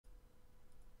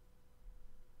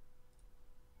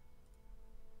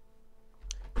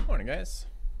morning, guys.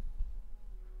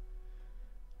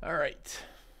 All right.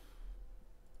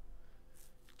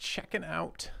 Checking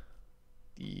out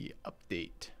the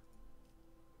update.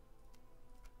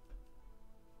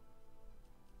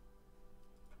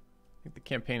 I think the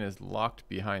campaign is locked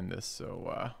behind this, so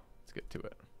let's get to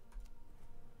it.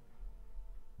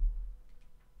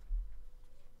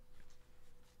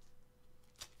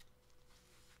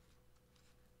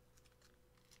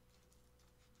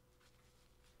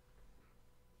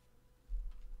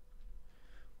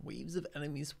 Waves of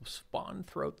enemies will spawn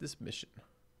throughout this mission.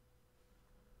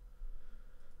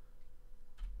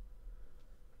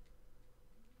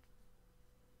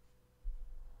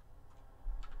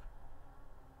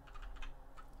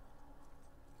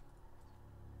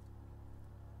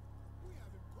 We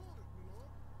have him cornered, my lord.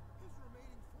 His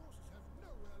remaining forces have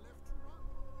nowhere left to run.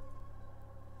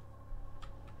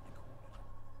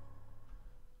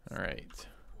 All right.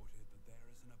 Reported that there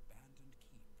is an abandoned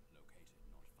keep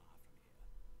located not far from here.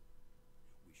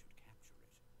 We should capture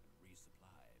it and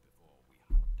resupply before we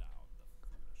hunt down the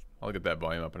foolish. I'll get that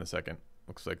volume up in a second.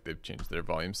 Looks like they've changed their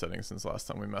volume settings since last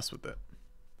time we messed with it.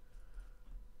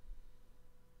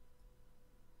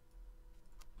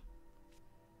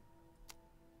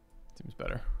 Seems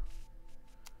better.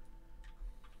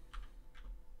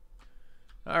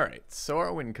 All right, so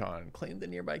our win con. Claim the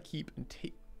nearby keep and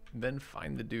then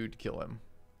find the dude, kill him.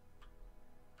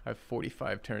 I have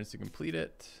 45 turns to complete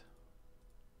it.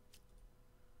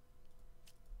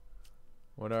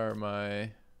 What are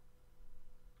my...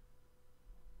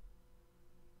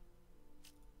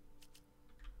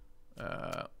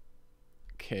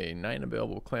 okay, 9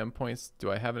 available clan points. Do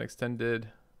I have an extended?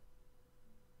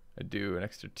 I do, an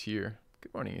extra tier.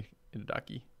 Good morning,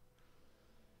 Itadaki.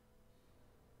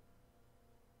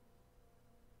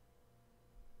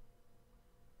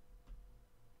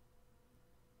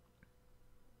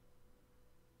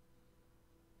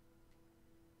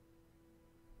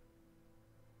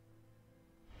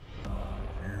 You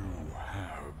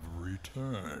have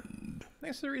returned.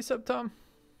 Thanks for the resub, Tom.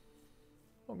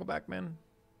 Welcome back, man.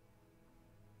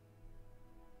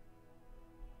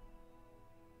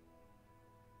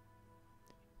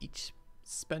 Each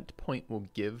spent point will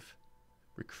give.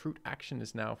 Recruit action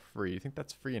is now free. You think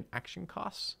that's free in action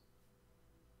costs?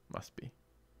 Must be.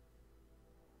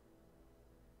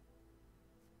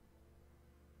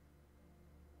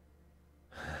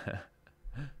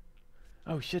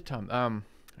 Oh shit, Tom.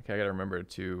 Okay, I gotta remember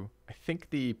to. I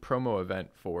think the promo event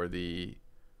for the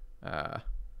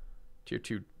tier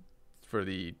 2 for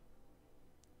the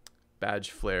badge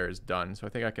flare is done, so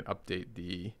I think I can update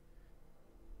the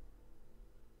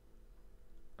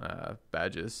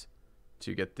badges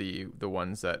to get the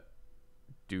ones that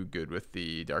do good with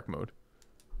the dark mode,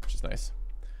 which is nice.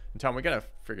 And Tom, we gotta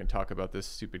friggin' talk about this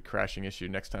stupid crashing issue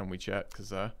next time we chat,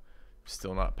 because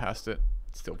still not past it.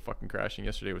 Still fucking crashing.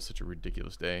 Yesterday was such a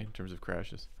ridiculous day in terms of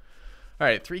crashes. All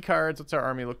right, 3 cards. What's our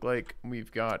army look like?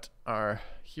 We've got our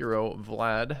hero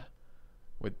Vlad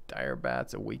with dire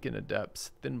bats, awakened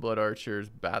adepts, thin blood archers,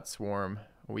 bat swarm,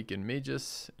 awakened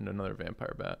magus, and another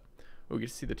vampire bat. Oh, we get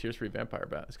to see the tier 3 vampire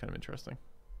bat. It's kind of interesting.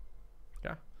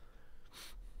 Yeah.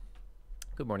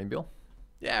 Good morning, Bill.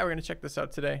 Yeah, we're gonna check this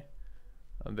out today.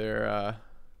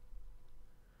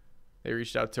 They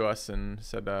reached out to us and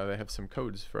said they have some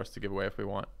codes for us to give away if we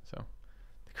want. So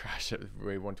the crash at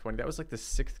wave 120. That was like the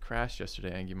 6th crash yesterday,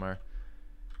 Angumar.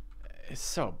 It's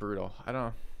so brutal. I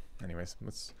don't. Anyways,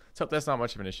 let's hope that's not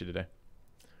much of an issue today.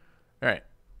 All right,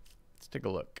 let's take a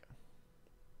look.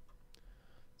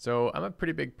 So I'm a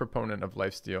pretty big proponent of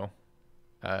Lifesteal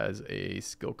as a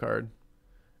skill card.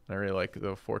 I really like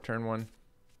the 4-turn one.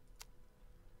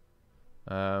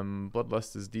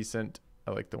 Bloodlust is decent.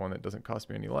 I like the one that doesn't cost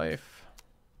me any life.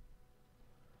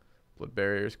 Blood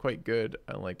Barrier is quite good.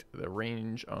 I liked the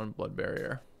range on Blood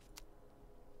Barrier.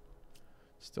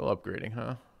 Still upgrading,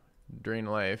 huh? Drain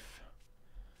life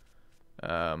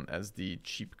as the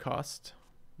cheap cost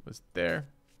was there.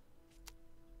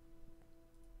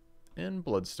 And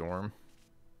Bloodstorm.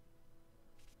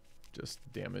 Just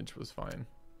damage was fine.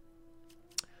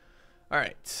 All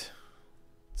right.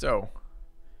 So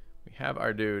we have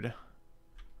our dude.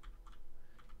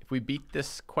 If we beat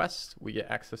this quest, we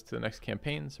get access to the next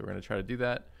campaign. So we're going to try to do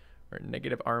that. We're at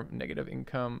negative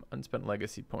income, unspent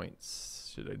legacy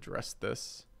points. Should address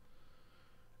this.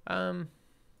 9.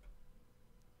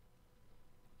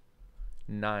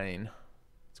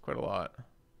 It's quite a lot.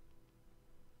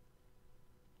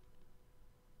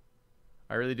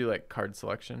 I really do like card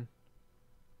selection.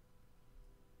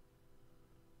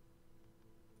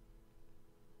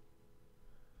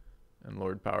 And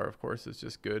Lord Power, of course, is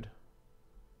just good.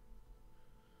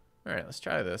 All right, let's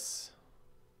try this.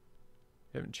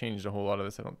 They haven't changed a whole lot of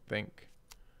this, I don't think.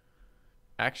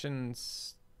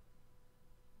 Actions,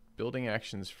 building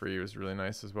actions free was really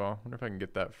nice as well. I wonder if I can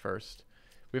get that first.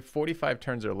 We have 45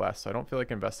 turns or less, so I don't feel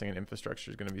like investing in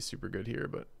infrastructure is going to be super good here,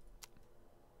 but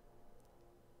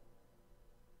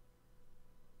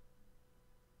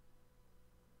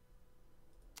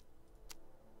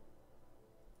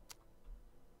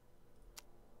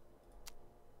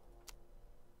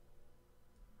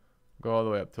go all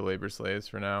the way up to labor slaves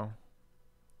for now.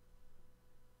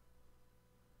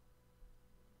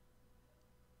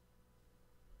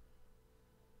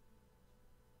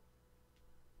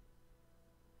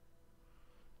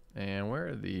 And where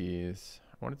are these?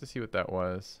 I wanted to see what that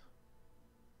was.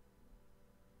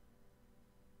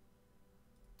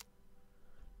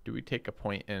 Do we take a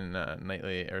point in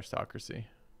knightly aristocracy?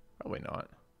 Probably not.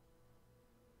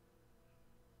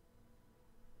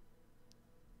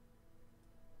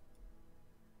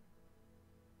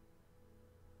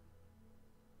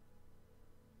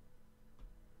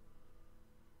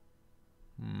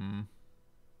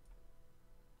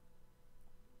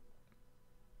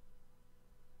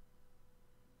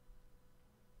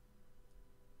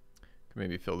 Can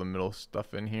maybe fill the middle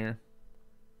stuff in here.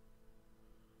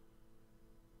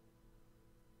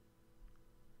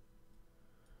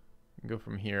 Go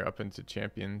from here up into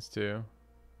champions too.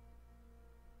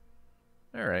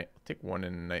 All right, I'll take one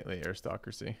in knightly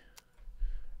aristocracy.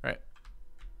 All right,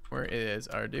 where is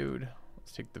our dude?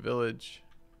 Let's take the village.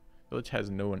 Village has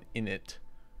no one in it,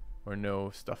 or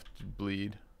no stuff to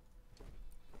bleed.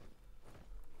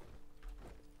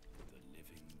 The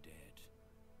living dead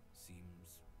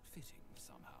seems fitting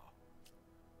somehow.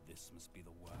 This must be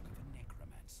the work of a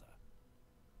necromancer.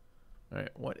 All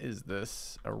right, what is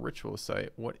this? A ritual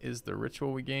site. What is the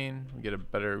ritual we gain? We get a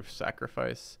better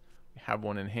sacrifice. We have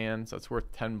one in hand, so it's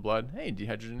worth 10 blood. Hey,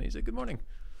 dehydrogenasia, good morning.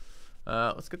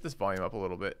 Let's get this volume up a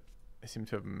little bit. I seem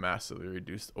to have massively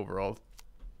reduced overall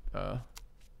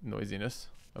noisiness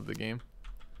of the game.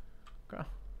 Okay.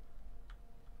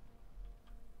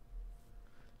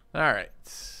 All right.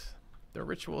 The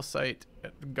ritual site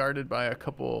guarded by a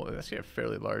couple, actually a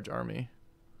fairly large army.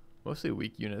 Mostly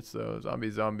weak units though. Zombie,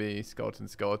 zombie, skeleton,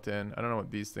 skeleton. I don't know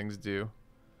what these things do.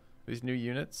 These new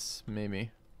units?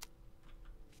 Maybe.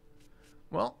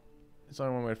 Well, there's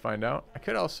only one way to find out. I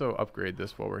could also upgrade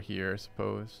this while we're here, I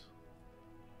suppose.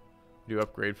 Do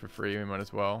upgrade for free, we might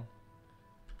as well.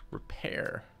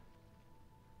 Repair.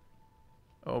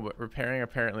 Oh, but repairing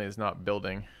apparently is not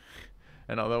building.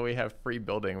 And although we have free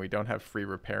building, we don't have free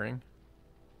repairing.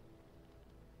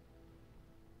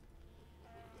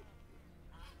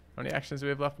 How many actions do we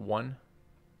have left? 1.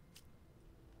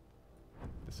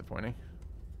 Disappointing.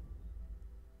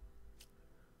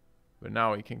 But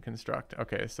now we can construct.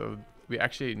 Okay, so we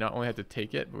actually not only had to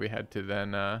take it, but we had to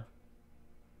then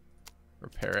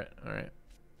repair it. All right.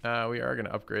 We are going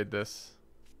to upgrade this.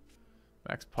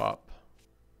 Max pop.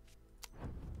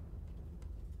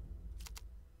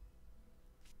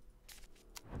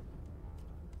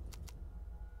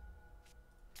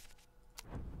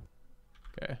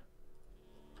 Okay.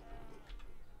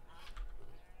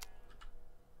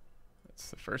 That's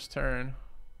the first turn.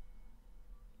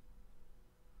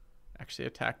 Actually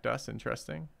attacked us,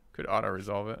 interesting. Could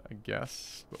auto-resolve it, I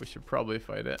guess, but we should probably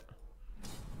fight it.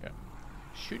 Okay.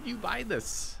 Should you buy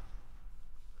this?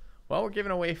 Well, we're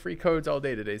giving away free codes all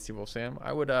day today, Seawolf Sam.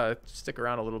 I would stick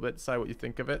around a little bit, decide what you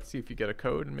think of it, see if you get a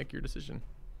code, and make your decision.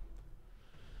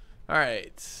 All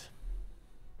right.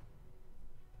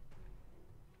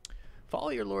 Follow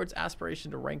your lord's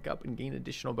aspiration to rank up and gain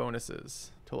additional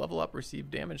bonuses. To level up, receive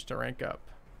damage to rank up.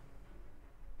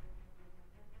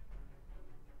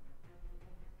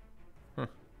 Huh.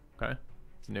 Okay.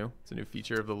 It's new. It's a new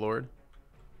feature of the lord.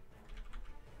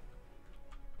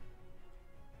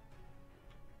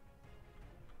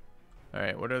 All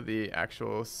right. What are the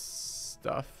actual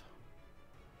stuff?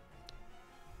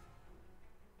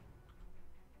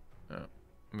 Oh,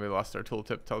 we lost our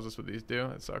tooltip. Tells us what these do.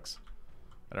 That sucks.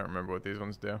 I don't remember what these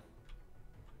ones do.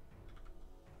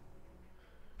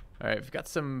 Alright, we've got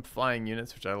some flying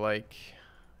units, which I like.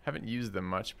 Haven't used them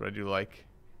much, but I do like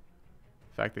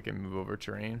the fact they can move over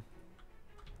terrain.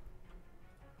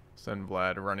 Send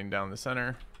Vlad running down the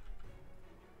center.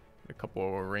 Get a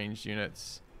couple of ranged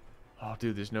units. Oh,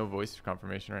 dude, there's no voice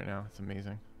confirmation right now. It's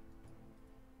amazing.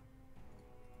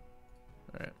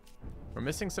 Alright. We're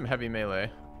missing some heavy melee.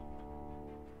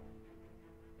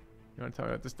 You want to tell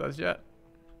me what this does yet?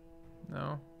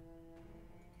 No.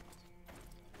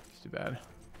 It's too bad.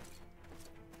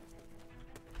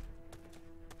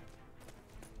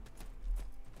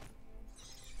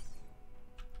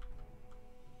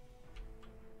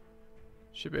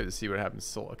 Should be able to see what happens.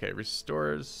 Soul. Okay,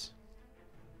 restores.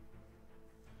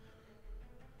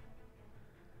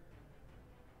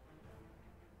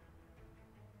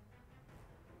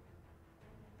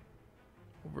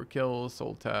 Overkill,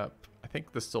 soul tap. I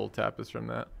think the soul tap is from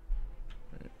that.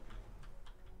 Right.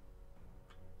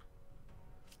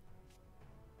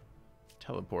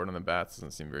 Teleport on the bats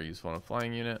doesn't seem very useful on a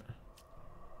flying unit.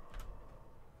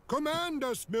 Command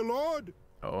us, my lord.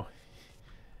 Oh.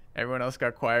 Everyone else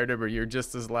got quieter, but you're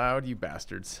just as loud, you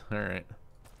bastards. Alright.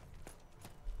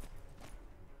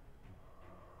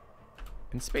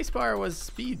 And spacebar was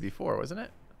speed before, wasn't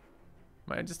it?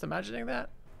 Am I just imagining that?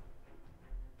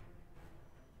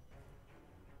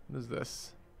 What is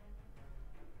this?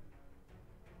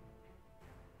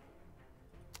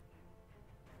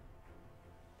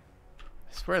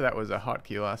 I swear that was a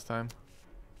hotkey last time.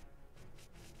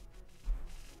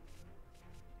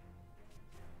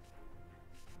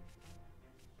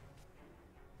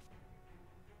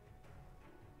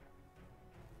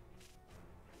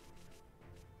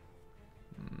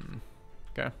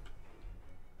 Okay.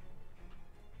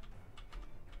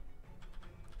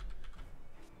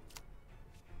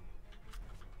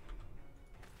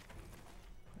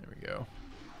 There we go.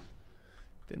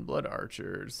 Thin blood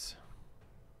archers.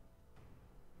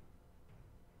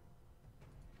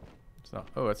 It's not.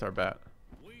 Oh, it's our bat.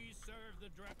 We serve the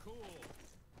Dracul.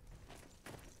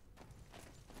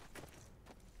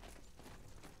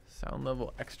 Sound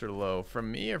level extra low.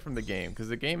 From me or from the game? Because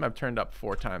the game I've turned up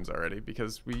 4 times already.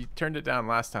 Because we turned it down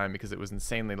last time because it was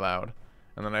insanely loud.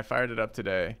 And then I fired it up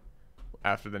today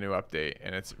after the new update.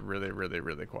 And it's really, really,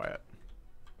 really quiet.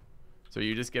 So are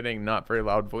you just getting not very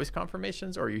loud voice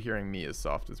confirmations? Or are you hearing me as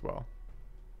soft as well?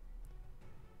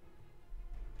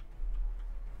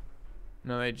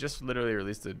 No, they just literally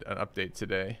released an update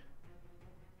today.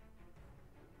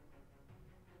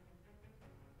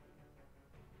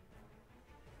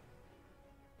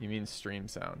 You mean stream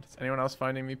sound. Is anyone else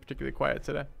finding me particularly quiet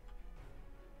today?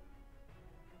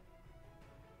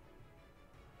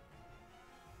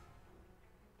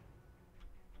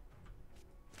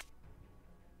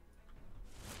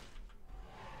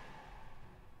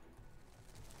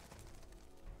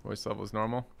 Voice level is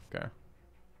normal? Okay.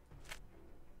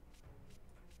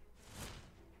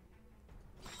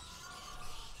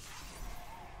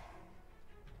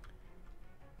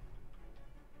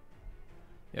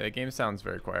 Yeah, the game sounds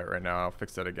very quiet right now. I'll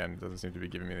fix that again. It doesn't seem to be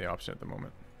giving me the option at the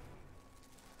moment.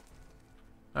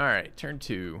 Alright, turn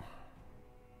 2.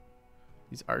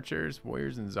 These archers,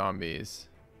 warriors, and zombies.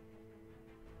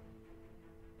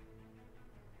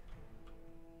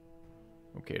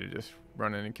 Okay to just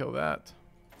run in and kill that.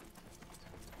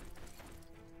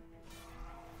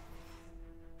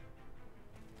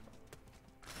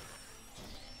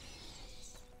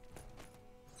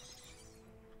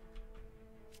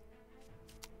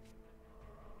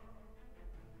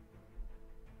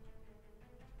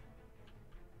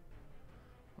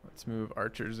 Let's move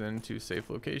archers into safe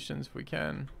locations if we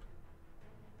can.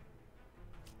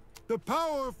 The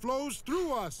power flows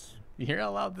through us. You hear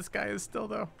how loud this guy is still,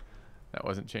 though? That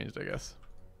wasn't changed, I guess.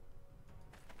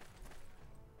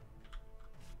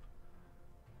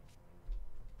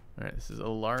 Alright, this is a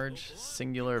large,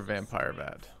 singular vampire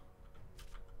bat.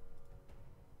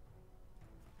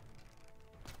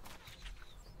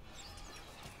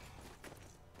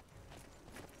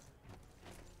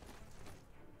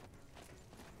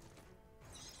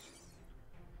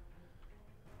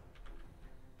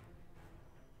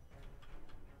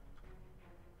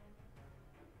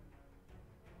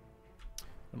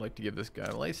 I'd like to give this guy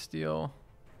lifesteal.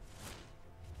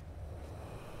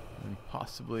 And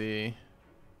possibly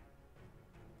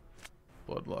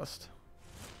bloodlust.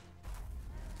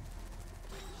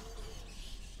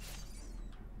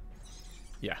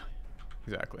 Yeah,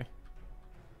 exactly.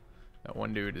 That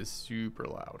one dude is super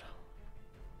loud.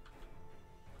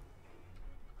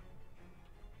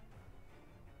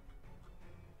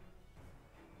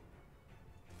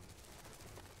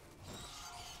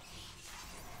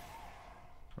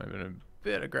 I've been a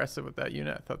bit aggressive with that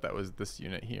unit. I thought that was this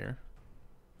unit here.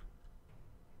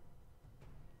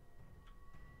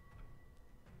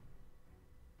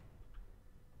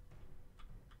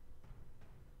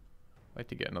 I'd like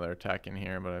to get another attack in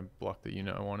here, but I blocked the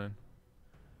unit I wanted.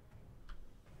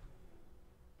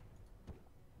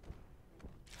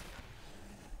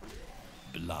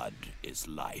 Blood is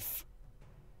life.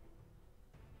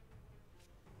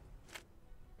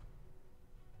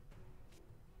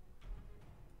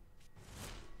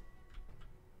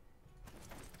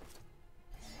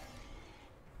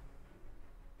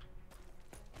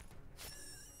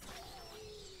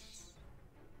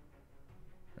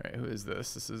 Alright, who is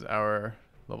this? This is our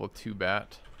Level 2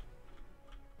 bat.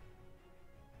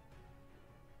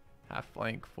 Half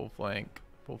flank, full flank.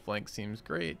 Full flank seems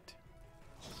great.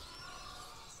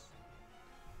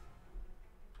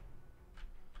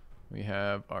 We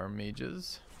have our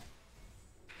mages.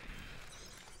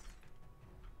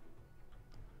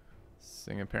 This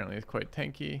thing apparently is quite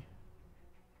tanky.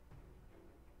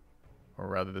 Or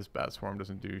rather, this bat swarm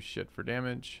doesn't do shit for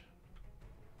damage.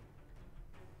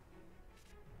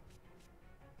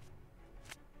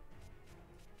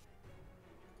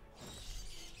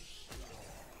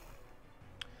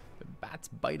 The bats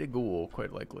bite a ghoul,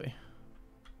 quite likely.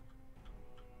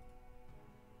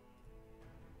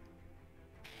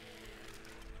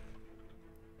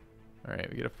 Alright,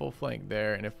 we get a full flank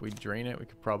there, and if we drain it, we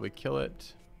could probably kill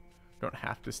it. Don't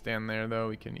have to stand there, though.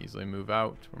 We can easily move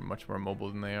out. We're much more mobile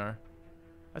than they are.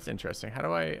 That's interesting. How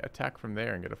do I attack from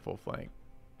there and get a full flank?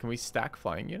 Can we stack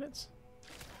flying units?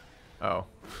 Oh,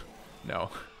 no.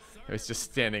 It was just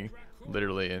standing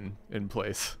literally in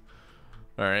place.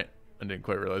 Alright, I didn't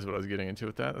quite realize what I was getting into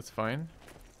with that. That's fine.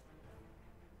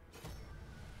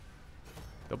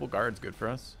 Double guard's good for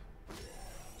us.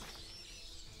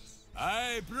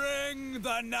 I bring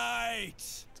the night.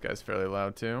 This guy's fairly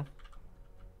loud too.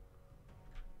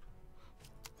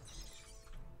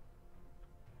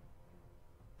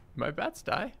 My bats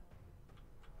die?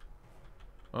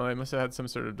 Oh, I must have had some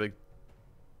sort of like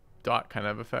dot kind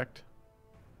of effect.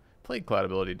 Plague Cloud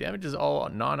ability damages all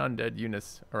non-undead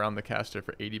units around the caster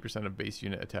for 80% of base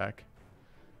unit attack.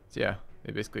 So yeah,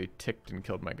 they basically ticked and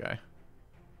killed my guy.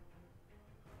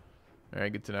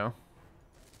 Alright, good to know.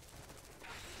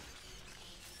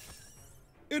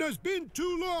 It has been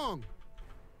too long.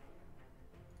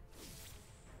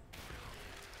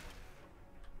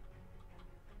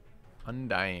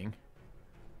 Undying.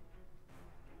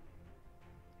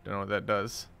 Don't know what that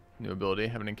does. New ability.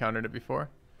 Haven't encountered it before.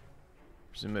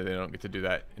 Presumably they don't get to do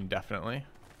that indefinitely.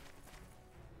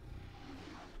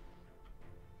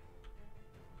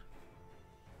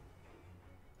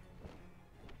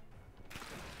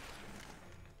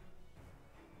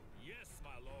 Yes,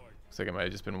 my lord. Looks like it might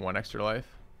have just been one extra life.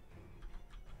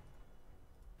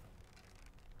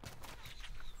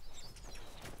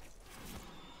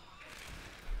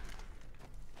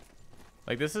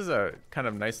 Like, this is a kind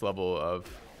of nice level of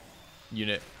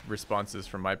unit responses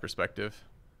from my perspective.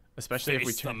 Especially if we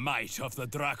Face the might of the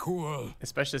Dracul.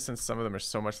 especially since some of them are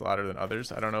so much louder than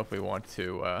others. I don't know if we want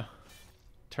to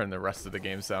turn the rest of the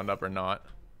game sound up or not.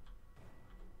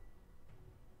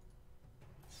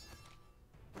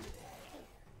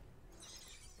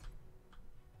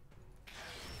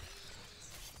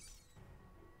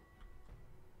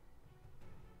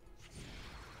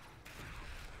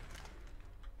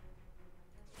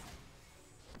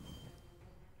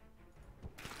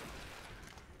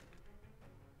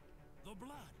 The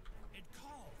blood, it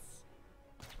calls.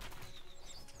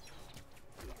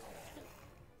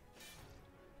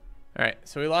 Alright,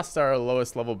 so we lost our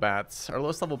lowest level bats. Our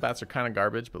lowest level bats are kind of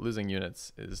garbage, but losing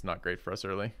units is not great for us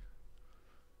early.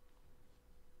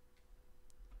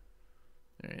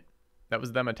 Alright, that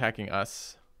was them attacking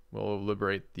us. We'll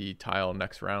liberate the tile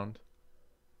next round.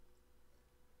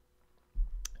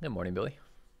 Good morning, Billy.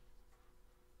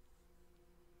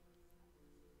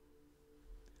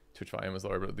 Twitch volume was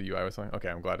lower, but the UI was fine. Okay,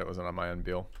 I'm glad it wasn't on my end,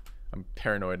 Bill. I'm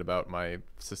paranoid about my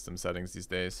system settings these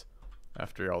days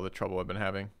after all the trouble I've been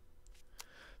having.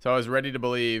 So I was ready to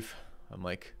believe. I'm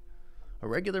like, a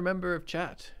regular member of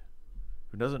chat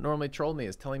who doesn't normally troll me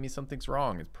is telling me something's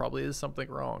wrong. It probably is something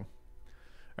wrong.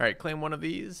 All right, claim one of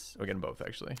these. We're getting both,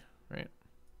 actually, right?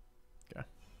 Okay.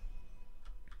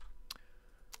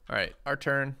 All right, our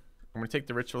turn. I'm going to take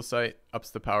the ritual site. Ups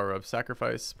the power of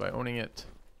sacrifice by owning it.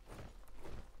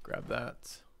 Grab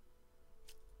that.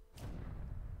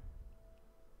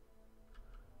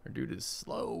 Our dude is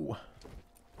slow.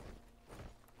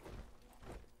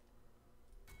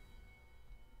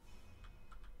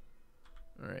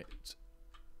 Alright.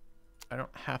 I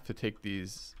don't have to take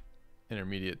these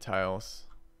intermediate tiles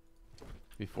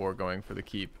before going for the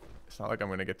keep. It's not like I'm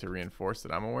going to get to reinforce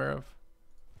that I'm aware of.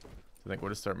 So I think we'll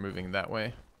just start moving that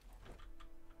way.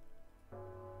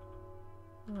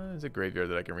 There's a graveyard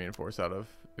that I can reinforce out of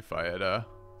if I had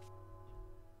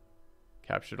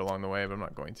captured along the way, but I'm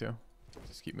not going to.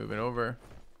 Just keep moving over.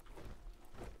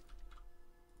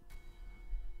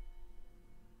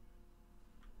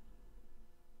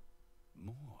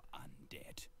 More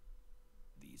undead.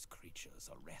 These creatures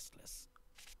are restless.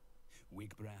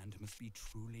 Wigbrand must be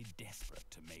truly desperate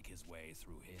to make his way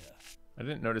through here. I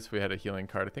didn't notice we had a healing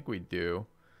card. I think we do.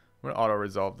 I'm going to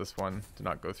auto-resolve this one to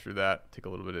not go through that. Take a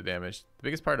little bit of damage. The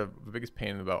biggest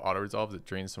pain about auto-resolve is it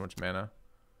drains so much mana.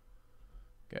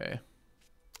 Okay.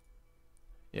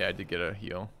 Yeah, I did get a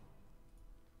heal.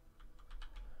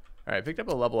 Alright, picked up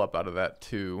a level up out of that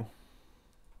too.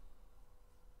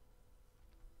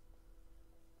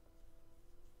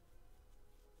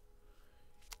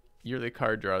 Yearly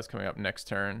card draw is coming up next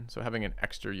turn, so having an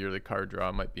extra yearly card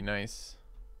draw might be nice.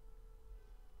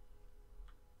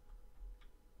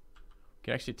 We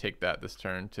can actually take that this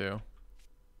turn too.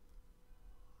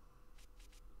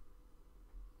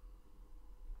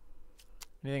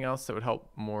 Anything else that would help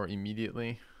more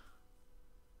immediately?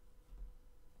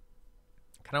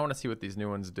 Kind of want to see what these new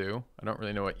ones do. I don't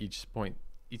really know what each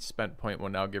spent point will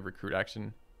now give recruit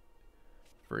action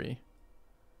free.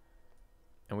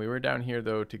 And we were down here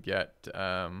though to get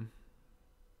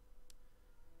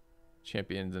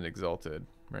champions and exalted,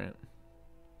 right?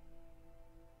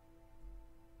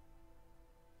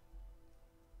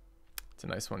 It's a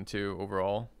nice one too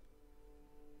overall.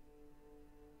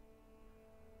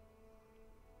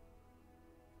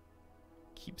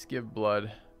 Keeps give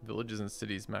blood. Villages and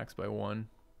cities max by 1.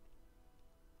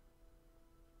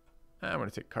 I'm going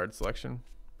to take card selection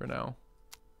for now.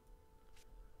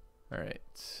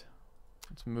 Alright.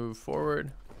 Let's move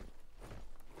forward.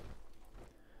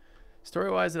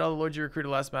 Story-wise, did all the lords you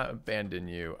recruited last map abandon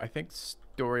you? I think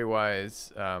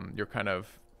story-wise, you're kind of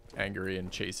angry and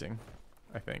chasing,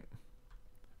 I think.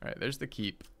 Alright, there's the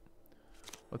keep.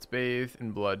 Let's bathe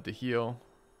in blood to heal.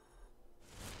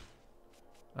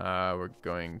 We're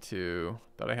going to...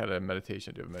 Thought I had a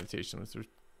meditation. Do a meditation. Let's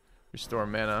restore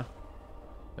mana.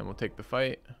 Then we'll take the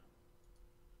fight.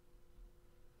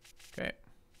 Okay.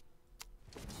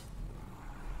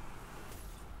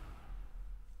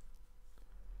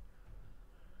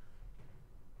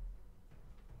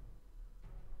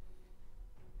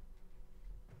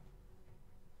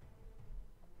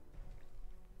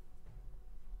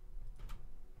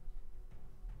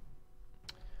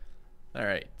 All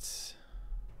right.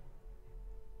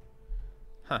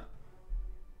 Huh.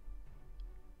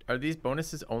 Are these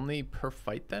bonuses only per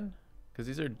fight then? Because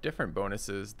these are different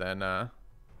bonuses than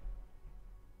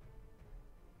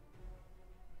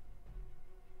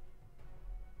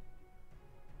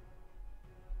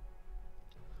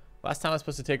last time I was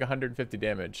supposed to take 150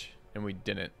 damage and we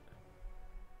didn't.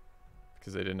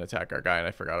 Because they didn't attack our guy and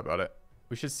I forgot about it.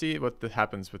 We should see what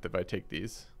happens with if I take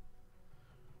these.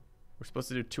 We're supposed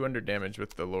to do 200 damage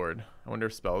with the Lord. I wonder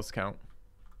if spells count.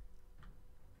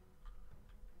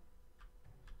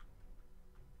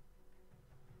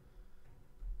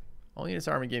 All units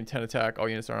are armor gain 10 attack. All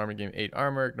units are armor gain 8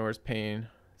 armor. Ignores pain.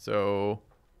 So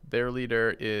their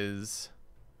leader is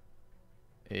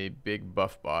a big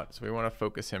buff bot. So we want to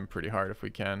focus him pretty hard if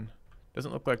we can.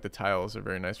 Doesn't look like the tiles are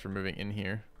very nice for moving in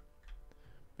here.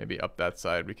 Maybe up that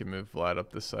side. We can move Vlad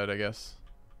up this side, I guess.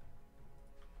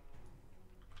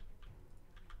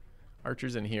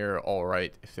 Archers in here are all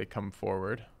right if they come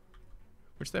forward,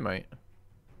 which they might.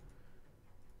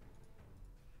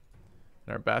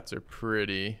 And our bats are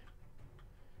pretty.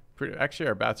 Actually,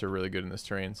 our bats are really good in this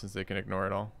terrain since they can ignore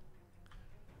it all.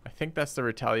 I think that's the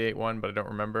retaliate one, but I don't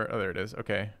remember. Oh, there it is.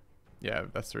 Okay. Yeah,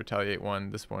 that's the retaliate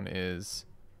one. This one is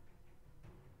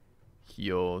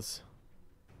heals.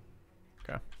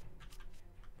 Okay.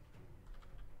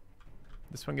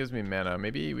 This one gives me mana.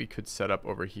 Maybe we could set up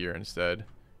over here instead.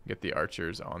 Get the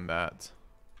archers on that.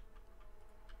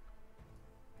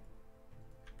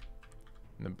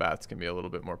 And the bats can be a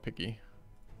little bit more picky.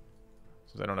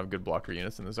 Since I don't have good blocker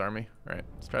units in this army. Alright,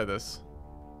 let's try this.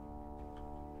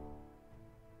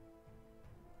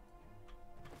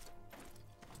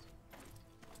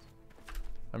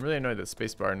 I'm really annoyed that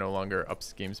spacebar no longer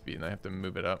ups game speed and I have to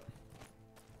move it up.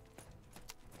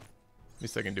 At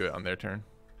least I can do it on their turn.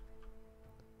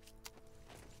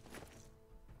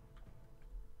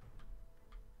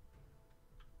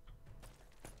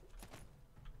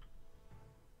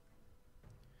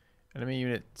 Enemy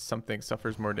unit something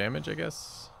suffers more damage, I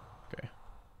guess. Okay.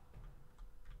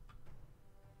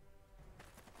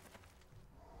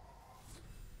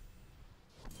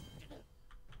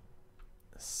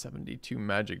 $72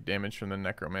 magic damage from the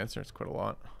necromancer. It's quite a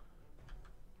lot.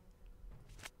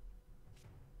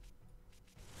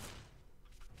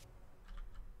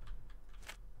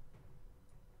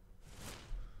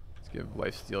 Let's give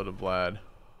lifesteal to Vlad.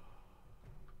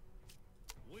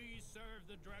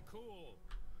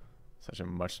 Such a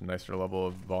much nicer level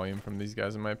of volume from these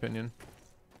guys, in my opinion.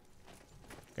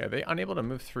 Okay, are they unable to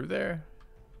move through there?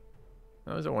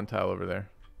 No, there's a one tile over there.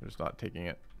 They're just not taking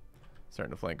it.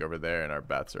 Starting to flank over there, and our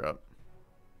bats are up.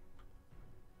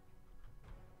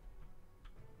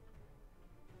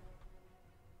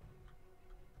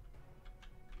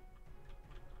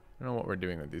 I don't know what we're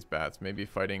doing with these bats. Maybe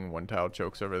fighting one tile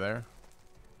chokes over there.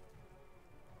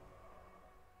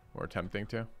 Or attempting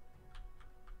to.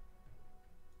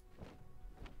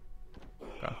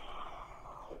 Okay.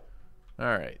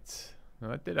 Alright. Now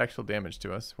that did actual damage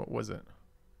to us. What was it?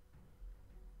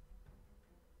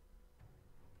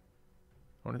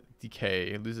 I want to decay.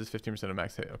 It loses 15% of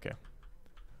max hit. Okay.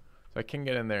 So I can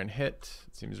get in there and hit.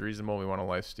 It seems reasonable. We want a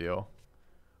lifesteal.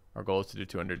 Our goal is to do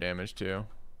 200 damage too.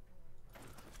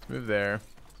 Let's move there.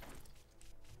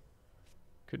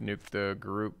 Could nuke the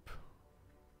group.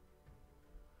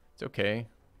 It's okay.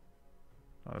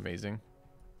 Not amazing.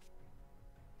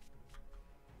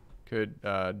 Could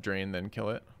drain then kill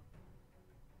it.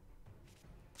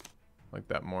 Like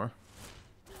that more.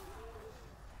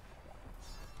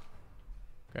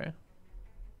 Okay.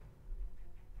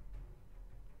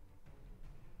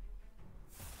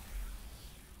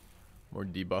 More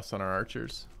debuffs on our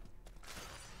archers.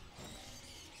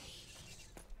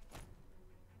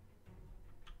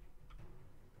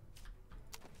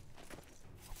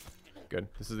 Good.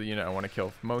 This is the unit I want to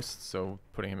kill most, so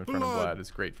putting him in front of Vlad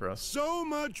is great for us. So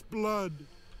much blood.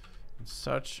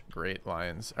 Such great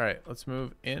lines. All right, let's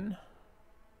move in.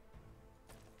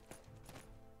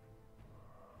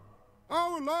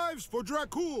 Our lives for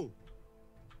Dracul.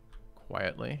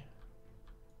 Quietly.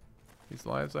 These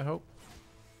lives, I hope.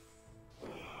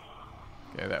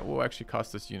 Okay, that will actually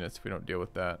cost us units if we don't deal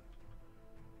with that.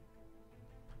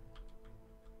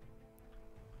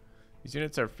 These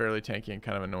units are fairly tanky and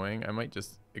kind of annoying. I might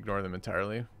just ignore them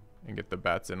entirely and get the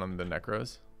bats in on the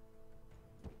necros.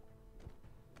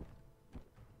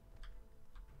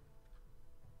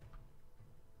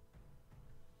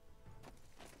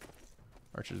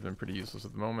 Archer's been pretty useless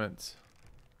at the moment.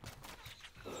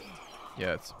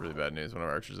 Yeah, it's really bad news when our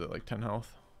archer's at like 10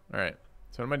 health. Alright,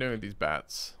 so what am I doing with these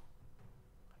bats?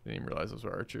 I didn't even realize those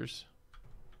were archers.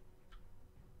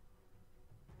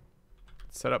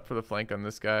 Set up for the flank on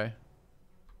this guy.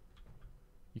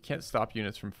 You can't stop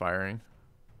units from firing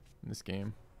in this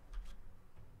game.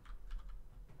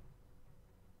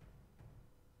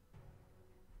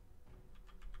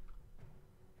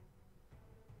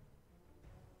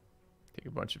 Take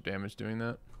a bunch of damage doing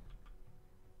that.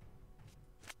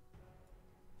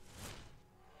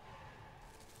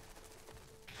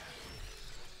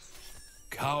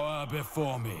 Cower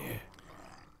before me.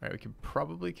 Alright, we can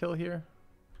probably kill here.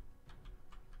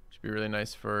 Should be really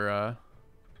nice for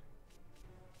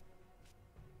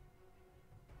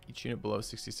each unit below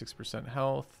 66%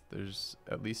 health. There's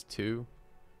at least 2.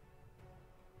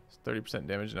 Is 30%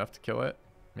 damage enough to kill it?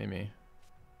 Maybe.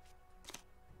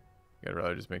 I'd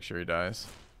rather just make sure he dies.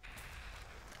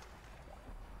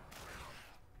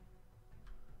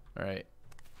 Alright.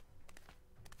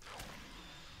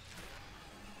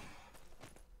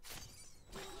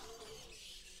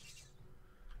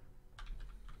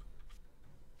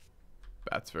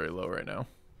 Bat's very low right now.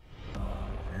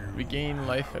 We gain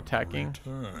life attacking.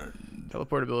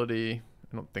 Teleportability.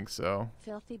 I don't think so.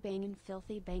 Filthy bangin',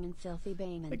 filthy bangin', filthy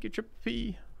bangin'. Thank you, Triple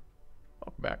P.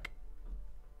 Welcome back.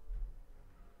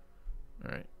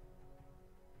 Alright.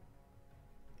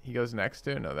 He goes next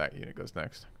to? No, that unit goes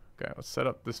next. Okay, let's set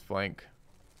up this flank.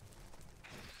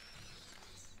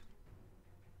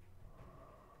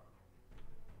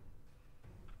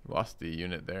 Lost the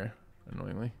unit there,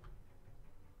 annoyingly.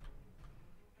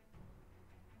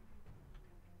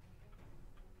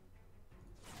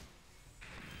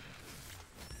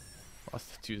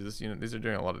 Lost to choose this unit. These are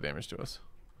doing a lot of damage to us.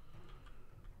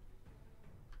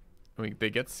 I mean, they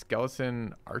get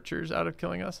skeleton archers out of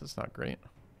killing us. That's not great.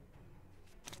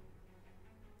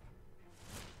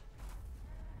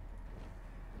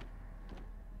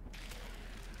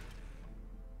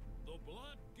 The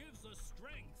blood gives us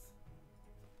strength.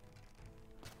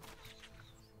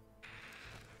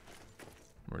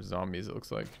 More zombies, it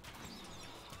looks like.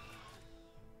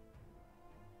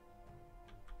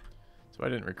 So I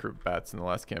didn't recruit bats in the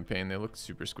last campaign. They look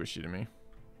super squishy to me.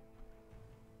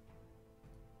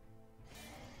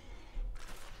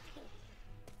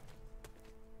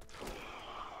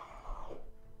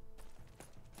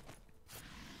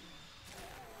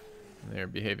 They're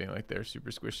behaving like they're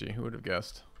super squishy. Who would have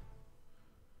guessed?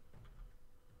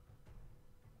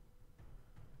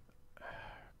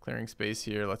 Clearing space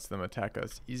here lets them attack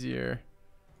us easier.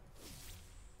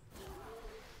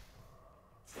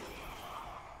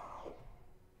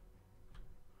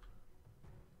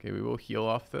 Okay, we will heal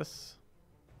off this.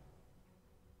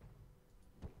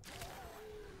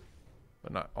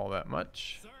 But not all that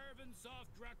much. Servants of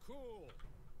Dracul.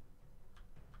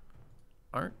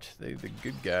 Aren't they the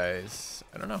good guys?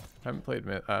 I don't know. I haven't played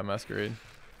Masquerade.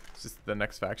 It's just the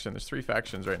next faction. There's 3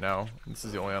 factions right now. And this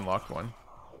is the only unlocked one.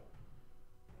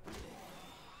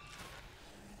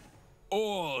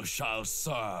 All shall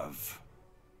serve.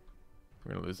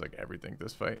 We're gonna lose like everything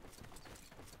this fight.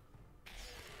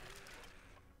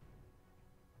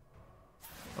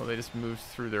 Oh, they just moved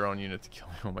through their own unit to kill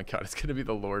me. Oh my god, it's gonna be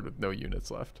the Lord with no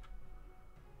units left.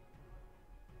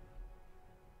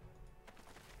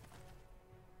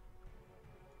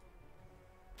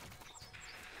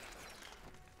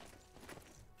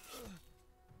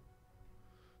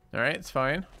 Alright, it's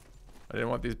fine. I didn't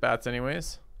want these bats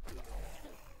anyways.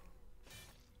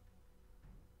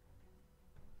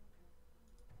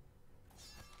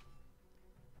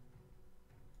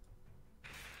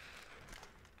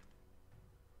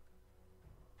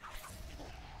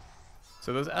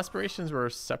 So those aspirations were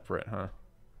separate, huh?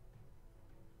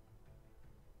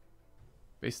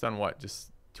 Based on what?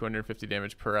 Just 250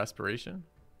 damage per aspiration?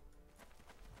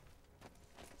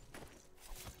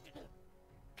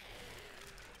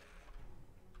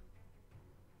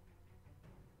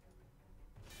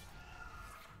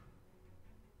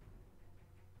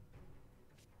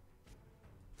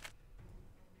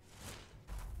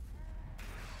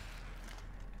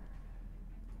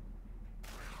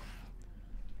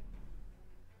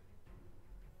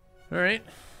 All right.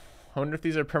 I wonder if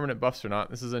these are permanent buffs or not.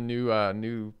 This is a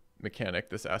new mechanic,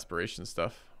 this aspiration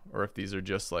stuff, or if these are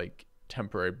just like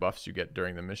temporary buffs you get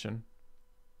during the mission.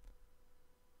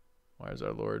 Why is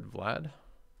our Lord Vlad?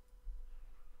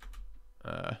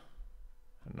 I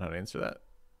don't know how to answer that.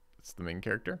 It's the main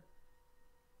character.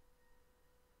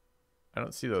 I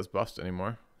don't see those buffs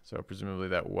anymore, so presumably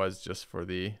that was just for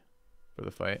the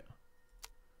fight.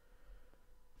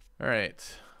 All right.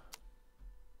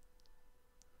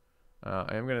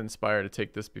 I am going to inspire to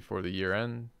take this before the year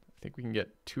end. I think we can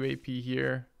get 2 AP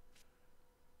here.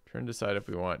 Trying to decide if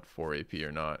we want 4 AP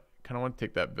or not. Kind of want to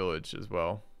take that village as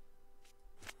well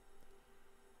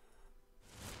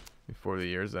before the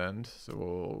year's end. So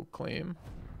we'll claim.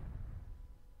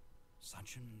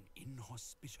 Such an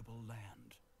inhospitable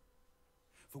land.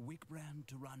 For Wigbrand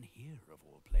to run here of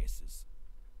all places.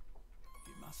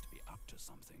 He must be up to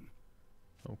something.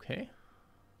 Okay.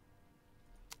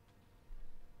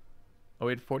 Oh,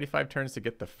 we had 45 turns to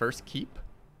get the first keep?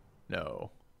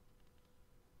 No.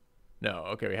 No,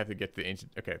 okay, we have to get the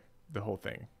ancient... Okay, the whole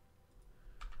thing.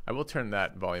 I will turn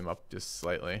that volume up just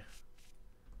slightly.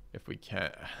 If we can.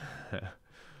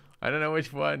 I don't know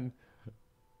which one.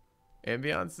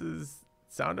 Ambiances,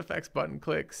 sound effects, button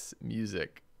clicks,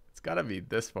 music. It's gotta be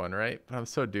this one, right? But I'm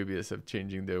so dubious of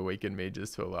changing the Awakened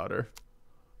Mages to a louder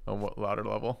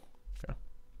level. Okay.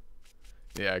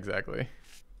 Yeah, exactly.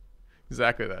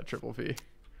 Exactly that, triple P.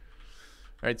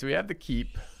 Alright, so we have the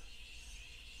keep.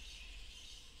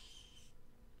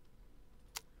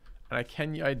 And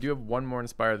I do have one more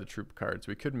Inspire the Troop card, so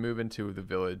we could move into the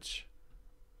village,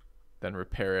 then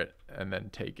repair it, and then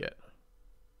take it.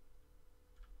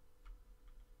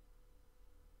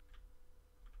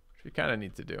 Which we kind of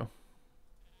need to do.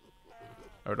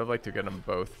 I would have liked to get them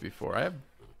both before. I have...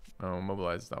 Oh,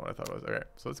 Mobilize is not what I thought it was. Okay,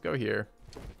 so let's go here.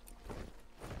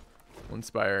 We'll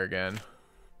Inspire again.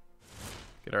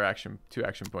 Get our 2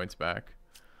 action points back.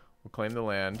 We'll claim the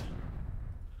land.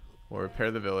 We'll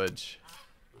repair the village.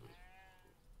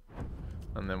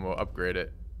 And then we'll upgrade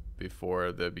it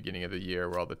before the beginning of the year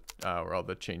where all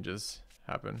the changes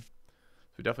happen.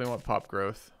 So we definitely want pop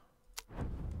growth.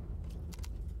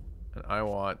 And I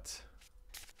want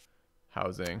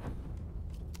housing.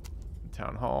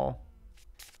 Town hall.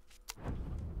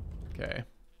 Okay.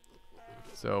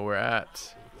 So we're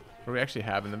at... What do we actually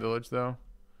have in the village though?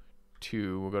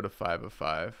 2. We'll go to 5 of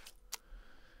 5.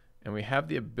 And we have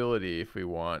the ability, if we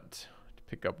want, to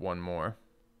pick up one more.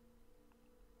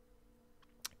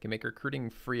 Can make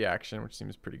recruiting free action, which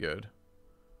seems pretty good.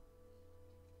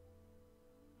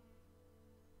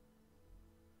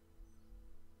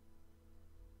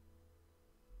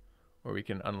 Or we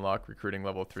can unlock recruiting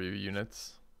level 3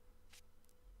 units.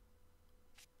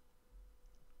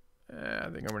 I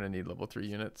think I'm going to need level 3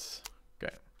 units.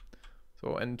 Okay. So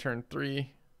we'll end turn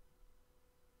 3.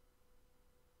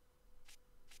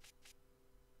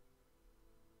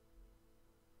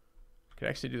 Could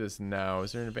actually do this now.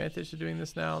 Is there an advantage to doing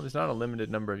this now? There's not a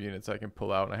limited number of units I can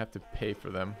pull out, and I have to pay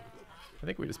for them. I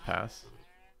think we just pass.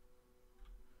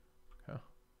 Okay.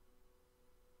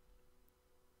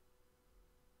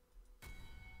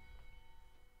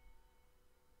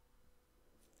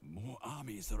 More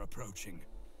armies are approaching.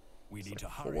 We need to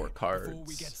like hurry 4 cards. before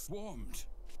we get swarmed.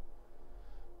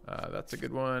 That's a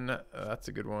good one. That's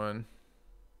a good one.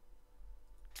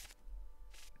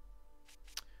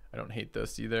 I don't hate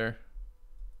this either.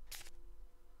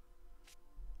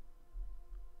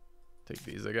 Take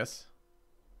these, I guess.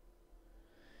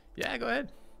 Yeah, go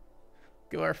ahead.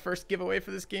 go our first giveaway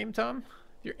for this game, Tom.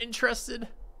 If you're interested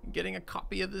in getting a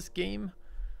copy of this game,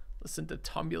 listen to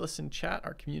Tombulus in chat,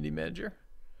 our community manager.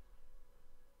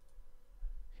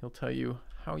 He'll tell you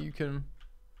how you can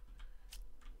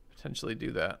potentially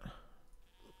do that.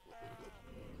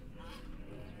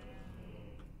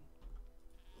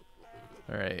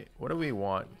 All right, what do we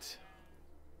want?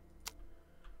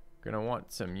 We're gonna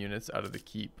want some units out of the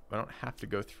keep. I don't have to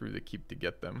go through the keep to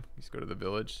get them. Just go to the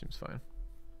village, seems fine.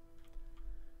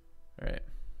 All right.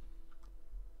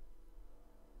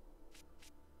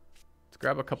 Let's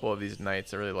grab a couple of these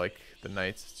knights. I really like the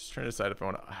knights. Just trying to decide if I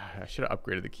want to. I should have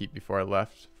upgraded the keep before I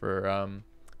left for.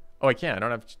 Oh, I can. I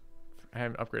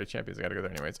haven't upgraded champions. I gotta go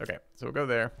there anyways. Okay, so we'll go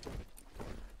there.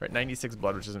 Right, 96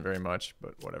 blood, which isn't very much,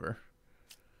 but whatever.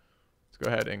 Let's go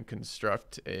ahead and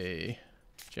construct a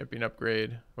champion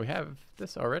upgrade. We have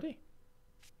this already?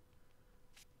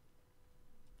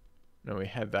 No, we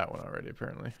had that one already,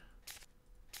 apparently.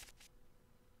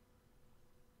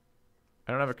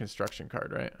 I don't have a construction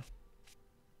card, right?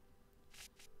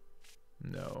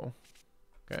 No.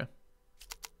 Okay.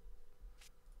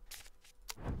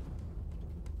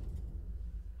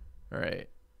 All right.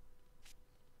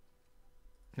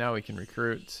 Now we can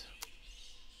recruit.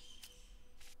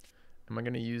 Am I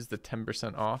going to use the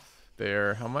 10% off?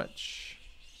 They're how much?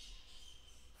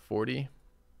 40?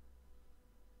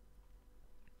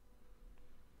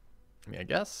 I mean, I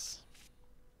guess.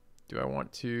 Do I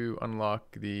want to unlock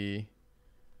the...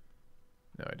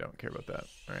 No, I don't care about that.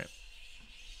 All right.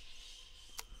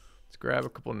 Let's grab a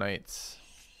couple knights.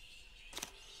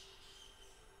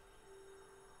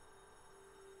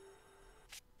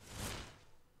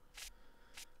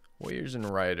 Warriors and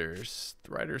riders.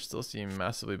 The riders still seem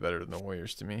massively better than the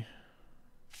warriors to me.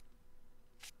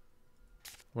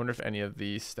 Wonder if any of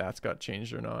these stats got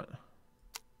changed or not.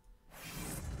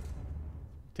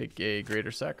 Take a greater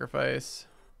sacrifice.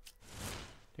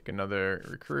 Take another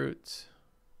recruit.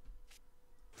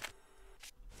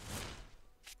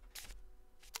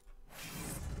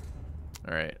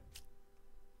 Alright.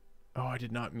 Oh, I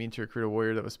did not mean to recruit a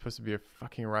warrior that was supposed to be a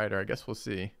fucking rider. I guess we'll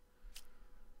see.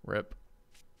 Rip.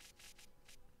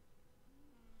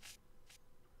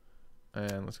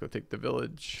 And let's go take the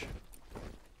village.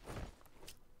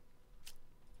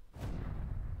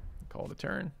 Call it a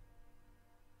turn.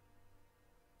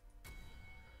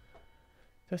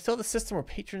 Do I still have the system where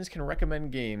patrons can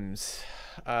recommend games?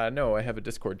 No, I have a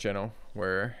Discord channel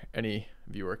where any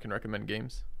viewer can recommend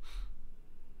games.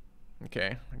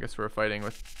 Okay, I guess we're fighting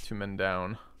with 2 men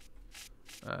down.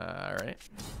 Alright.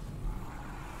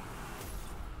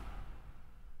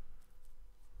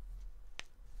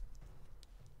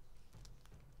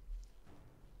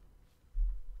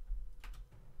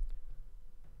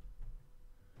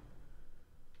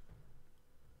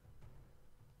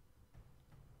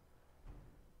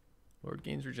 Lord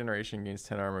gains regeneration, gains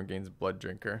 10 armor, gains blood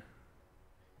drinker.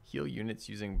 Heal units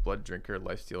using blood drinker,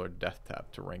 lifesteal, or death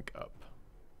tap to rank up.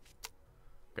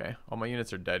 Okay, all my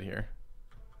units are dead here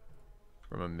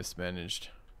from a mismanaged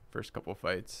first couple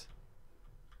fights.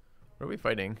 What are we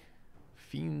fighting?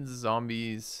 Fiends,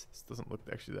 zombies. This doesn't look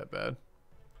actually that bad.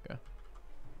 Okay.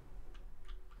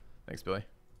 Thanks, Billy.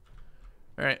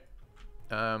 All right.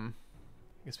 I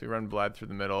guess we run Vlad through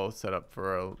the middle, set up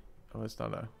for a... Oh, it's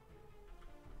not a...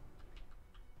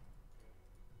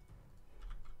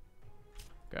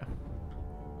 Okay.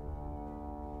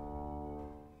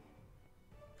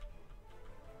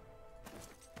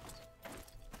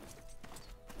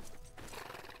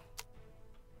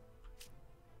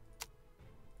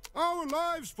 Our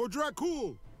lives for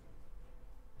Dracul!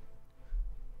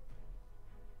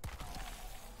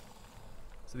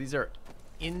 So these are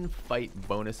in-fight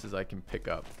bonuses I can pick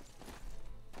up.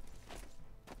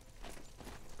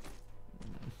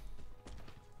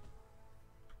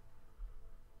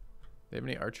 They have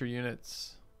any archer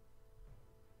units?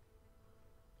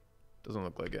 Doesn't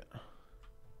look like it.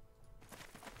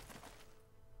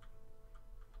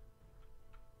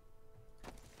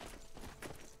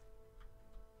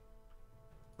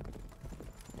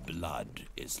 Blood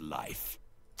is life.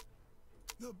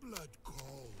 The blood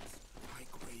calls. I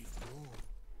crave more.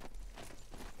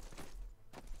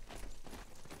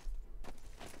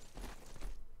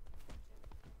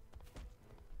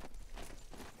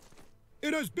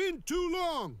 It has been too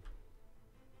long.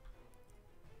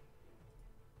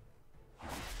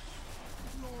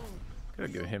 Could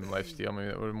have given him lifesteal, maybe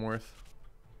that would have been worth.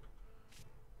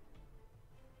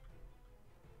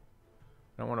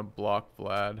 I don't want to block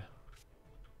Vlad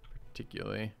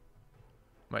particularly.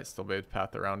 Might still be able to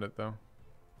path around it though.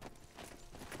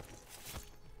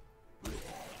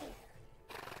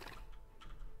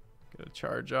 Get a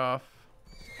charge off.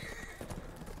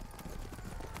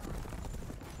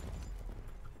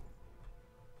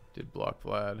 block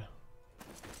Vlad.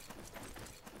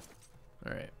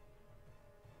 Alright.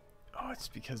 Oh, it's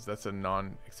because that's a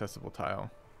non-accessible tile.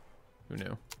 Who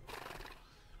knew?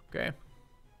 Okay.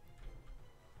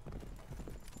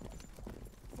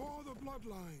 For the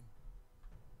bloodline.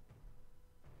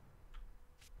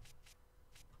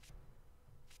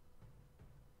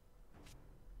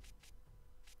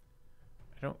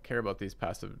 I don't care about these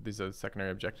passive, these are secondary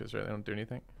objectives, right? They don't do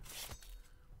anything.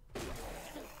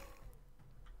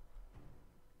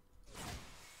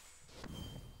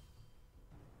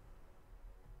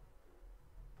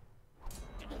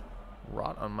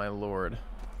 Rot on my lord.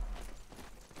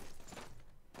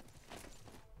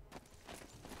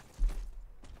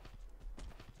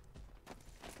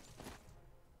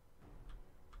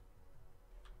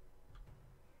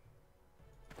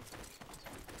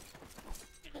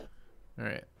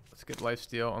 Alright, let's get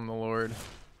lifesteal on the lord.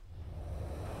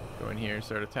 Go in here,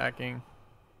 start attacking.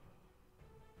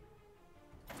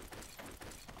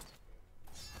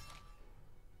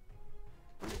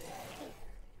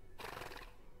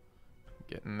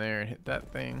 Get in there and hit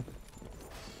that thing.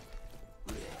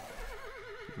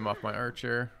 Keep him off my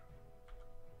archer.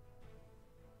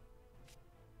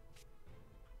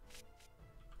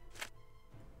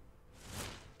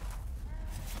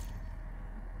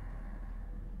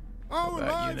 Our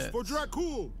Combat lives for units.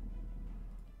 Dracul.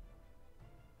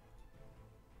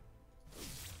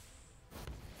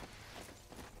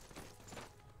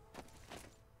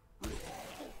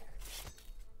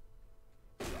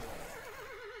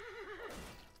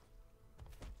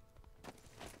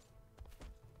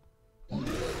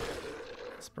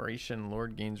 Inspiration,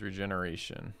 lord gains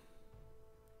regeneration.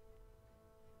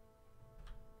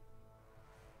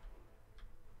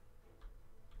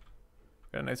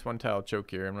 Got a nice one tile choke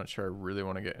here. I'm not sure I really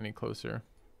want to get any closer.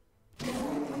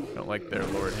 Don't like their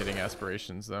lord hitting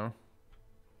aspirations though.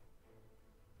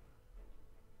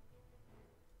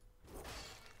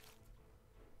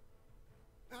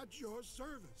 At your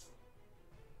service.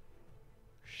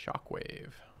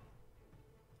 Shockwave.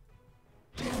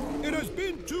 It has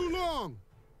been too long.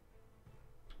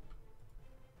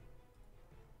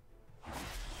 I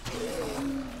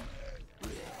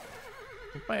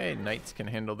think my knights can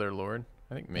handle their lord.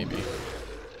 I think maybe.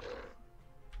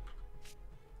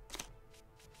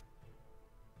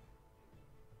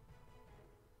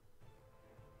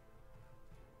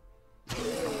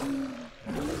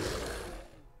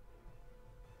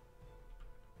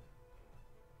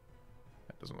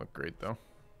 That doesn't look great though.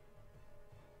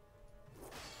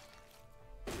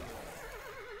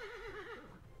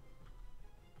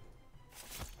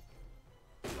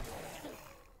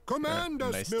 Command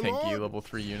us, Nice my tanky lord. level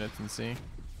 3 units and see.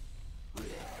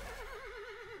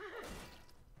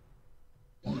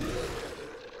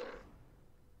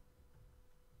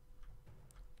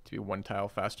 To be one tile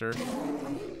faster.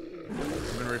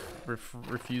 I've been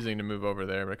refusing to move over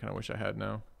there, but I kind of wish I had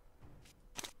now.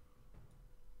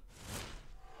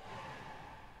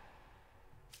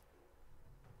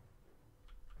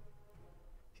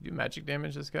 Did he do magic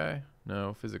damage, this guy?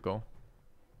 No, physical.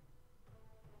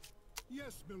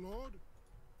 Yes, my lord.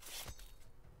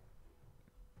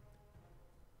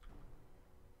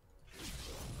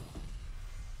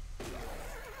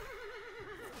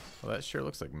 Well, that sure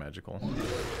looks like magical.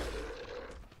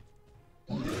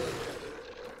 We're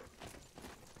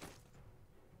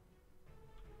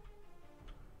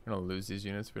gonna lose these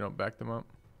units if we don't back them up.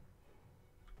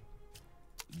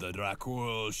 The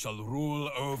Dracul shall rule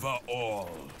over all.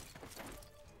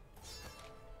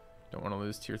 Don't want to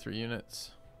lose tier 3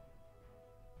 units.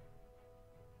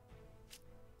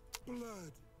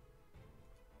 Blood.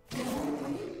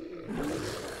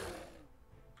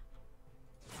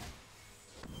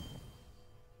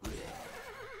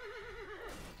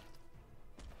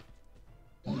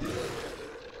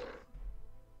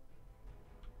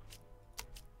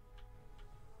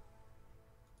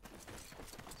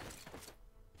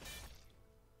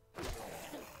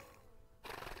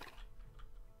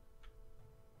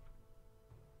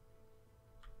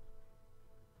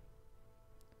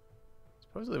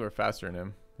 Supposedly we're faster than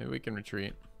him. Maybe we can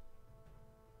retreat.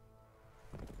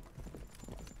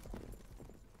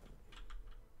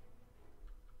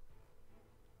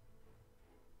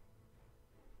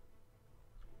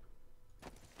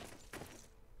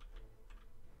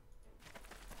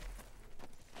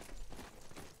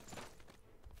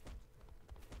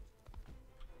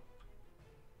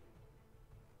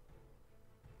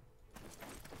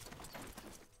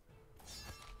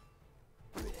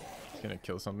 Gonna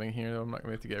kill something here though. I'm not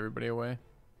gonna have to get everybody away.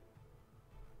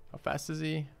 How fast is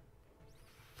he?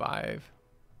 5.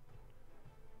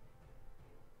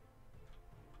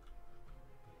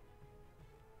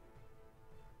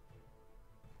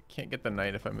 Can't get the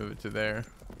knight if I move it to there.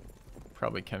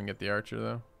 Probably can get the archer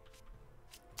though.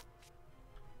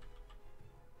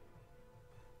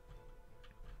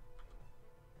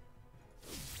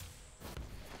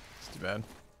 It's too bad.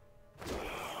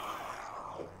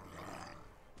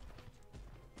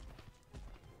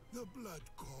 The blood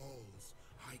calls.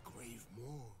 I crave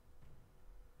more.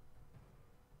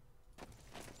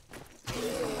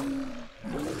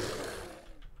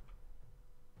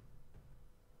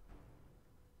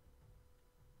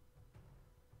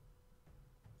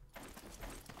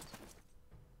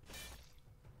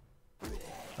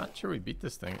 Not sure we beat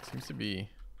this thing. It seems to be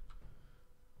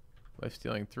life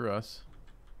stealing through us.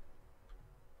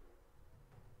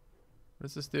 What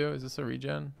does this do? Is this a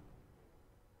regen?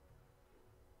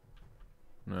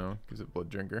 No, gives it blood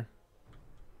drinker.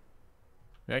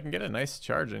 I mean, I can get a nice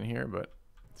charge in here, but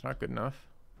it's not good enough.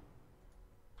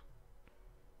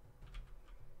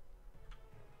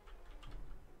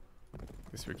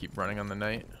 Guess we keep running on the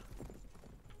knight.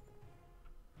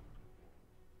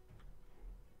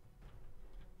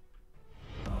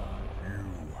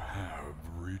 You have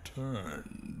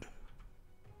returned.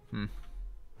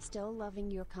 Still loving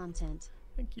your content.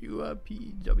 Thank you,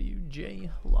 PWJ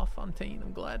LaFontaine.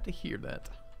 I'm glad to hear that.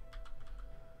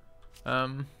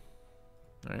 Alright,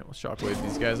 we'll shockwave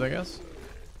these guys, I guess.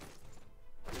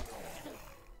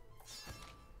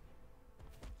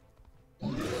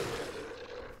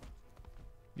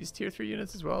 These tier 3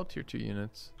 units as well, tier 2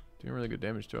 units. Doing really good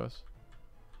damage to us.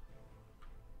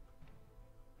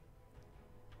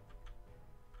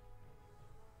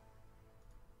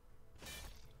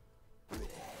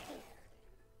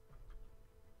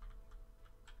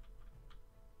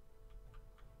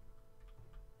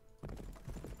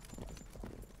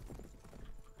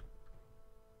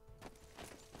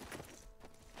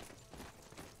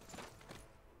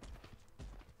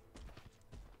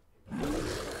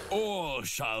 All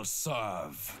shall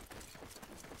serve.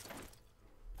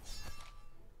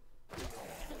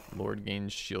 Lord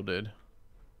gains shielded.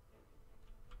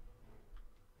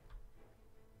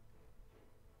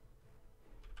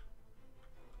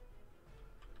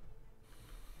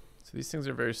 So these things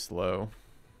are very slow.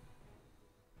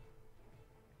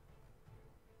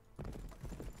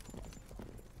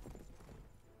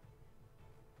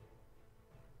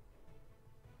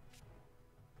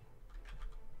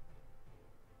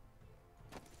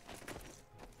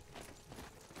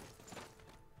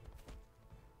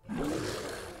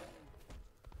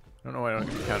 I don't know why I don't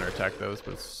get to counterattack those,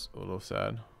 but it's a little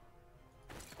sad.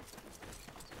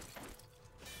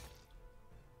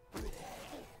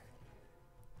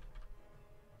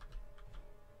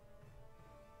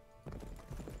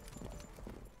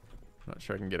 Not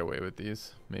sure I can get away with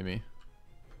these. Maybe.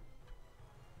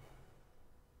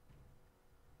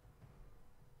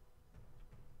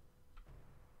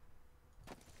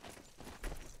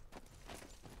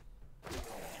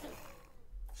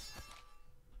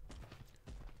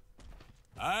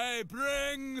 I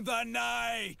bring the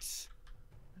night.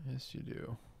 Yes, you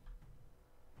do.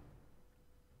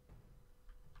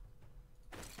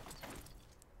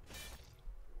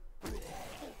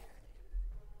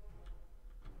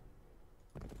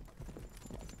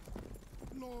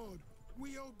 Lord,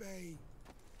 we obey.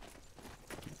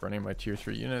 Keep running my tier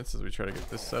 3 units as we try to get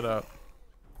this set up.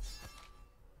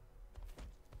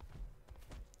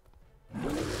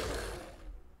 Dude,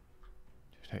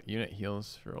 that unit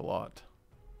heals for a lot.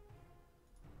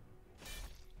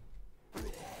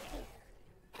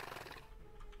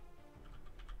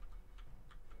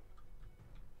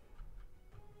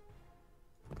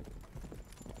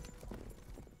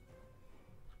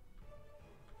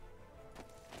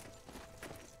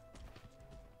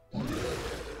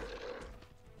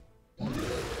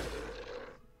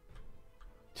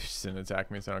 Just didn't attack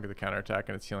me, so I don't get the counter attack,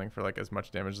 and it's healing for like as much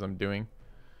damage as I'm doing.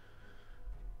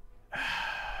 I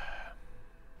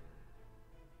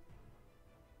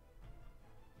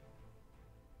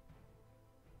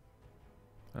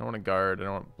don't want to guard. I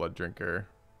don't want blood drinker.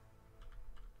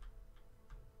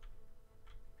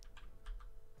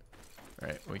 All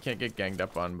right, we can't get ganged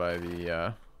up on by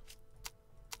the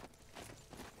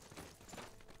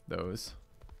those.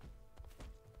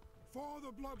 For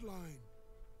the bloodline.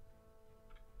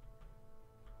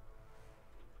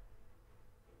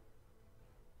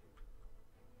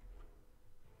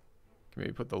 Can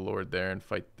maybe put the Lord there and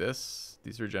fight this.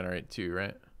 These regenerate too,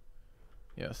 right?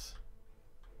 Yes.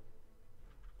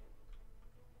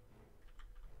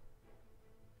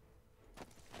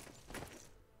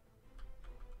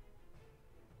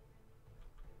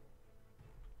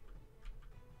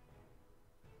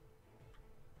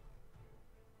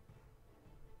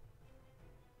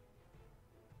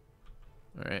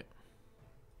 All right.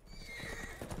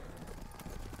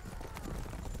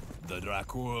 The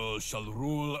Dracul shall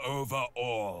rule over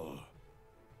all.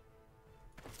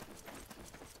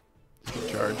 Good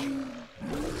charge.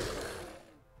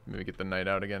 Maybe get the knight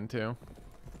out again too.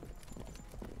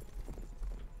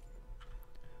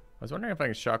 I was wondering if I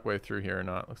can shockwave through here or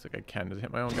not. Looks like I can. Does it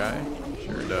hit my own guy?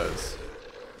 Sure it does.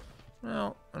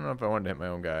 Well, I don't know if I wanted to hit my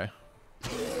own guy.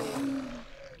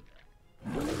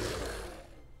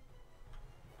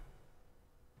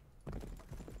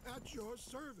 At your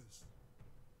service.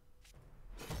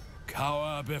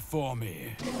 Cower before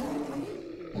me.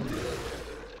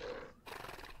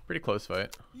 Pretty close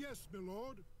fight. Yes, my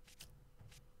lord.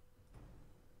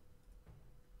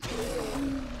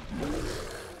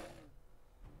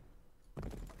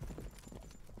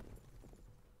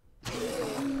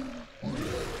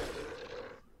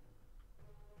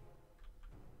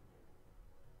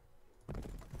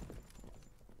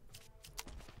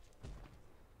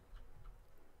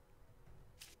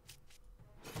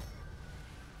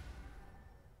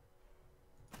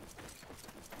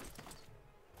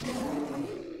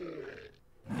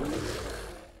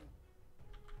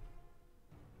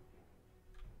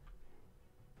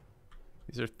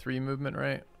 These are 3 movement,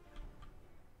 right?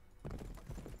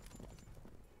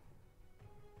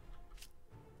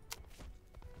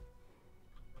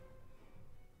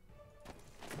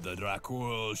 The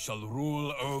Dracul shall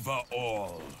rule over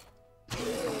all. Trying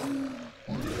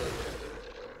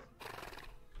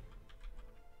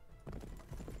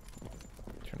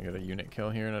to get a unit kill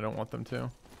here, and I don't want them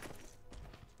to.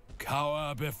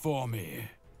 Cower before me.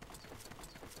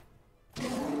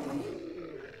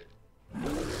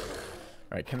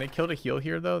 Alright, can they kill to heal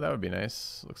here, though? That would be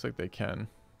nice. Looks like they can.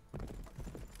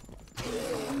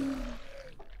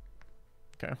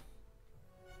 Okay.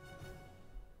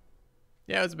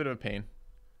 Yeah, it was a bit of a pain.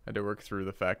 I had to work through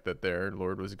the fact that their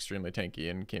lord was extremely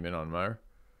tanky and came in on Mire.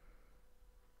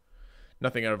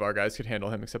 Nothing out of our guys could handle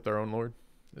him except our own lord.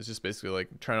 It's just basically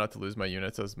like, try not to lose my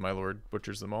units as my lord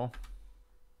butchers them all.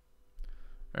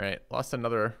 Alright, lost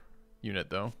another unit,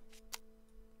 though.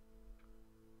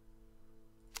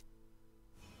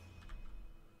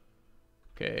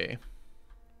 Okay.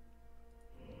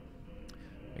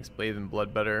 Makes Blade and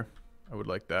Blood better. I would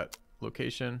like that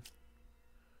location.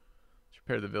 Let's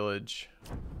repair the village.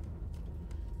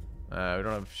 We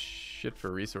don't have shit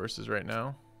for resources right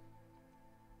now.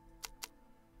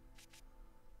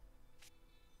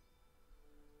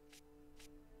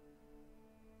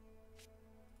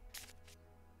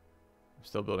 I'm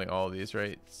still building all of these,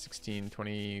 right?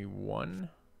 1621.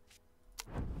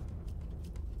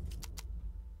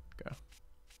 Okay.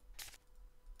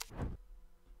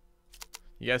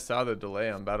 You guys saw the delay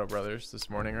on Battle Brothers this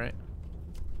morning, right?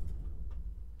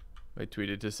 I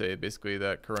tweeted to say basically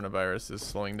that coronavirus is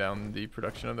slowing down the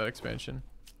production of that expansion.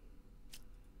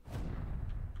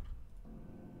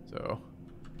 So,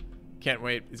 can't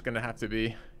wait. It's going to have to be.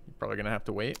 You're probably going to have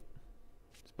to wait.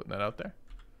 Just putting that out there.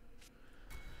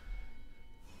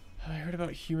 I heard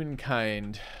about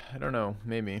humankind. I don't know.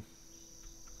 Maybe.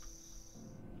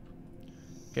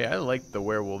 Okay, I like the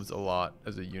werewolves a lot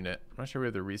as a unit. I'm not sure we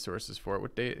have the resources for it.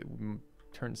 What day?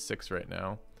 Turn 6 right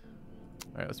now.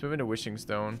 Alright, let's move into Wishing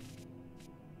Stone.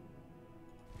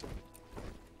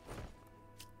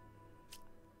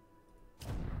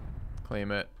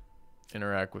 Claim it.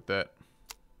 Interact with it.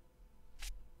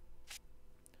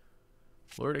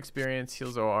 Lord experience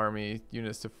heals our army.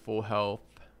 Units to full health.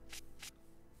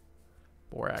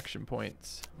 4 action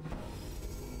points.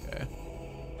 Okay.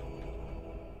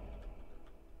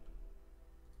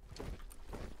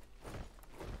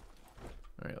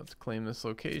 Alright, let's claim this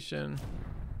location.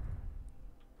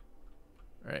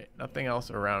 Alright, nothing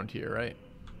else around here, right?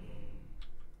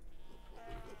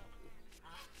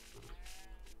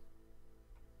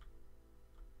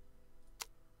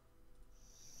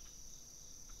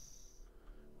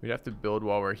 We'd have to build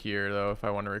while we're here, though, if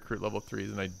I want to recruit level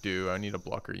 3s, and I do. I need a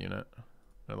blocker unit.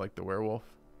 I like the werewolf.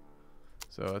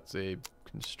 So that's a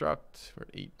construct for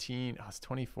 18. Oh, it's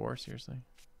 24, seriously.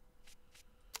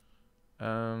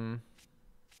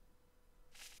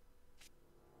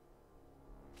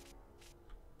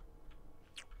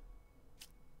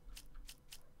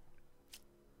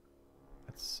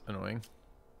 That's annoying.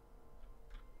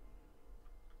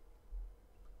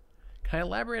 Can I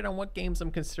elaborate on what games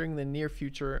I'm considering in the near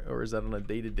future, or is that on a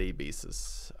day-to-day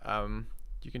basis?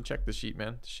 You can check the sheet,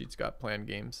 man. The sheet's got planned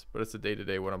games, but it's a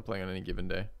day-to-day what I'm playing on any given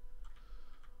day.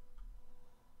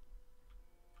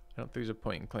 I don't think there's a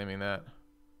point in claiming that.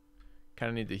 Kind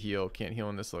of need to heal. Can't heal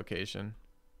in this location.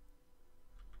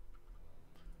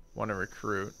 Want to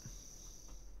recruit.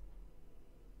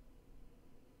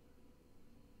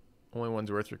 Only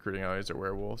ones worth recruiting nowadays are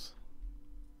werewolves.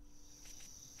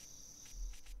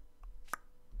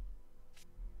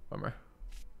 Bummer.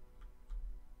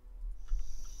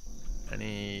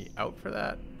 Any out for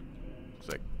that? Looks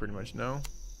like pretty much no.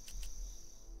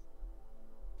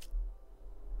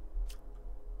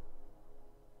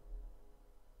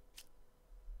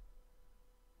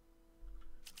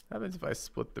 What happens if I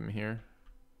split them here?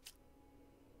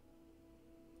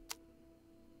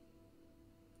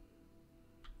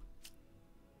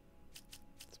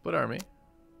 Split army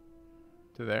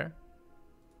to there.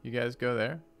 You guys go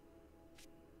there.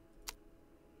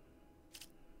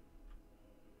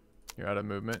 You're out of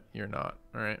movement. You're not.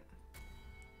 All right.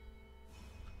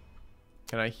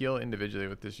 Can I heal individually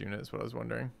with this unit is what I was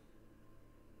wondering.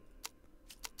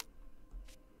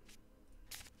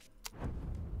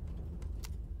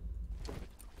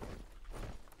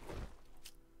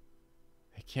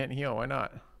 I can't heal. Why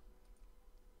not?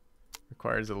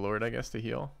 Requires a lord, I guess, to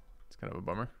heal. It's kind of a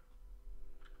bummer.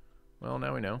 Well,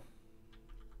 now we know.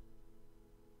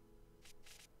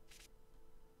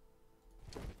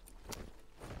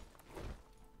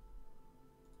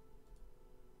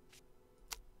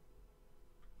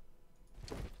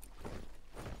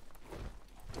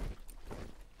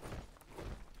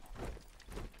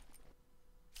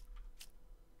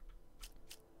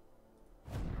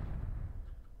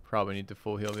 Probably need to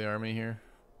full heal the army here.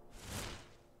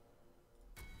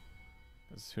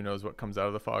 'Cause who knows what comes out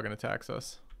of the fog and attacks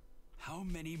us. How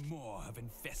many more have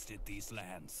infested these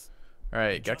lands?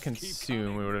 Alright, got Just keep consume.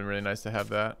 coming. It would have been really nice to have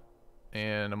that.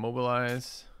 And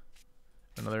immobilize.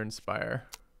 Another inspire.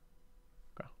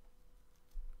 Okay.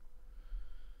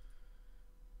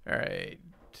 Alright.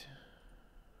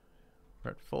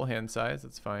 We're at full hand size,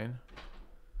 that's fine.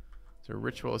 So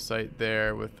ritual site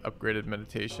there with upgraded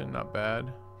meditation, not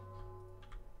bad.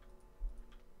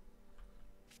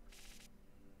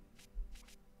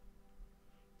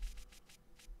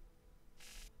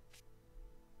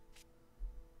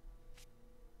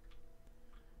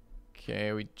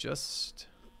 Okay, we just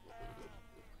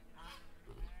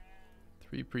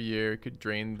 3 per year could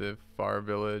drain the far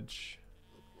village.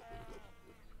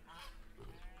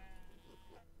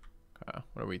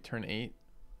 What are we, turn 8?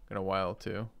 Got a while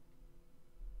too.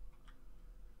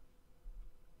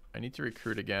 I need to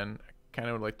recruit again. I kind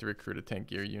of would like to recruit a tank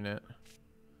gear unit.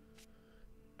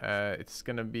 It's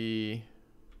gonna be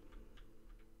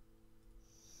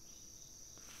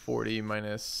 40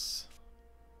 minus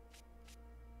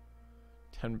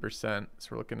 10%, so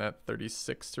we're looking at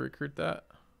 36 to recruit that,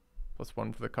 plus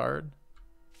 1 for the card.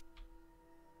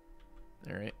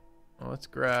 All right, well, let's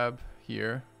grab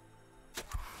here.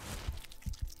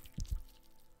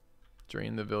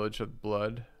 Drain the village with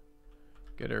blood.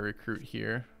 Get a recruit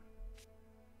here.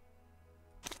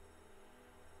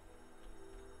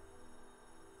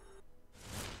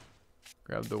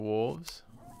 Grab the wolves.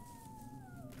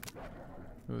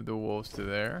 Move the wolves to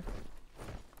there.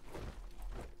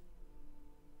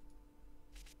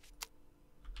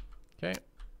 Okay,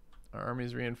 our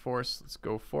army's reinforced. Let's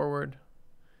go forward.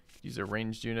 Use a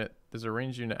ranged unit. There's a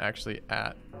ranged unit actually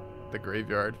at the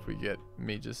graveyard if we get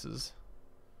mages's.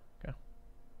 Okay.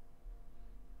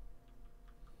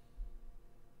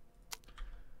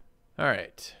 All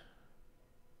right.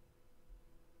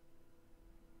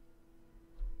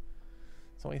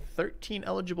 It's only 13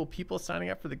 eligible people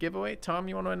signing up for the giveaway. Tom,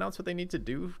 you want to announce what they need to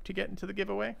do to get into the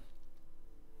giveaway?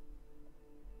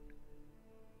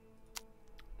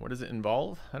 What does it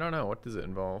involve? I don't know. What does it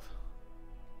involve?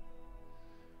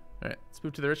 All right, let's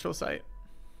move to the ritual site.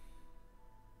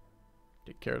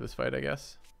 Take care of this fight, I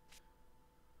guess.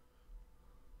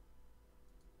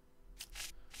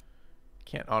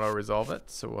 Can't auto-resolve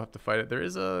it, so we'll have to fight it. There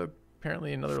is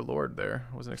apparently another lord there.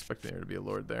 I wasn't expecting there to be a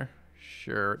lord there.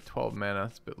 Sure, 12 mana.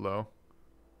 It's a bit low.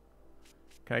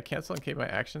 Can I cancel and keep my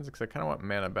actions? Because I kind of want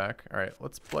mana back. All right,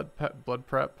 let's blood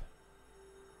prep.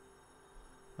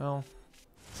 Well,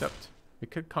 except we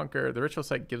could conquer. The ritual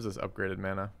site gives us upgraded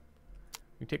mana.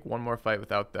 We take one more fight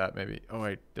without that, maybe. Oh,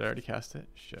 wait, did I already cast it?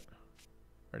 Shit.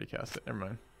 Already cast it. Never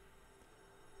mind.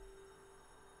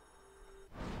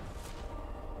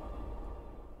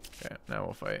 Okay, now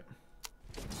we'll fight.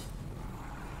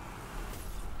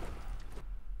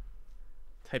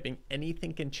 Typing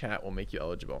anything in chat will make you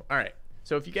eligible. All right.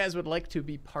 So if you guys would like to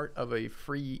be part of a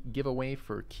free giveaway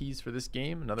for keys for this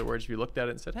game, in other words, if you looked at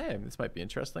it and said, hey, this might be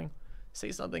interesting,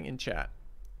 say something in chat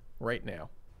right now.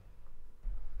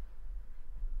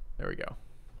 There we go.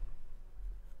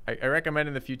 I recommend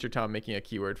in the future, Tom, making a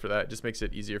keyword for that. It just makes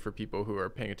it easier for people who are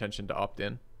paying attention to opt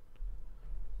in.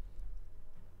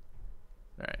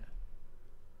 All right.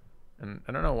 And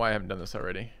I don't know why I haven't done this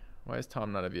already. Why is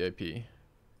Tom not a VIP?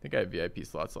 think I have VIP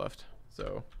slots left.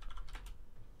 So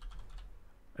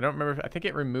I don't remember. I think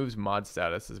it removes mod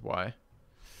status is why.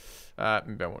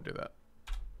 Maybe I won't do that.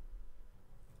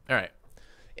 All right.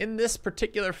 In this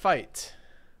particular fight,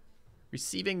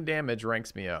 receiving damage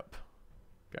ranks me up.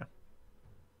 Okay.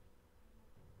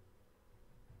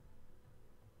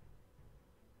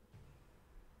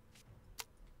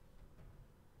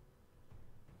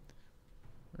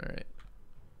 All right.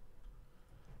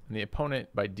 And the opponent,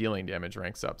 by dealing damage,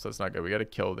 ranks up, so that's not good. We got to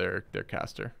kill their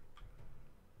caster.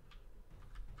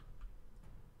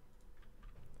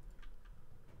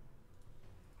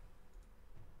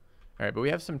 All right, but we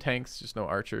have some tanks, just no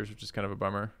archers, which is kind of a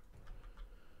bummer.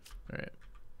 All right.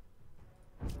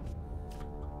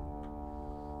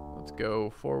 Let's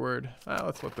go forward.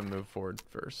 Let's let them move forward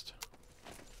first.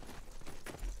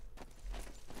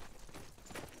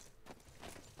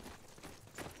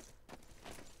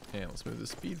 And let's move the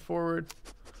speed forward.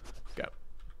 Go.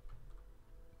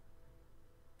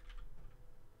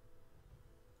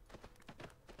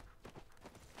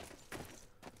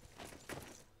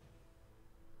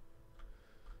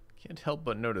 Can't help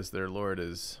but notice their lord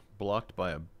is blocked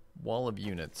by a wall of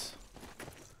units.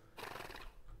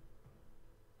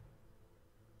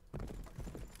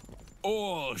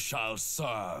 All shall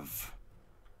serve.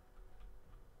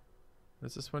 What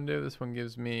does this one do? This one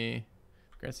gives me,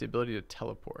 grants the ability to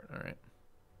teleport. All right.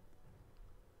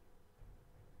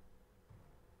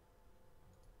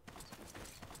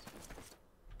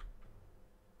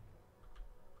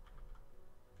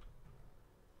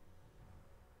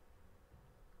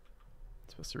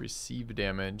 It's supposed to receive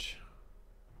damage.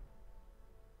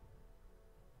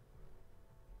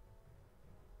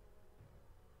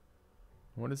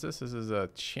 What is this? This is a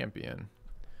champion.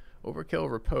 Overkill,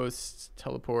 riposte,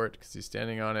 teleport, because he's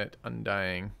standing on it,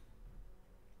 undying.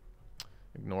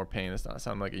 Ignore pain. Does not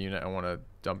sound like a unit I want to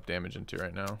dump damage into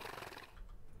right now.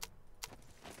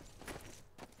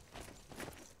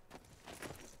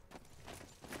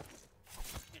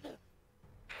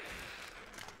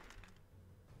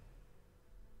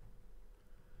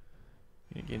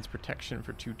 Unit gains protection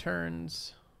for 2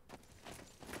 turns.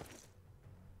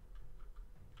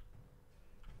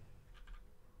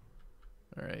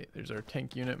 Alright, there's our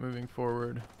tank unit moving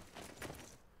forward.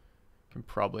 Can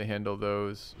probably handle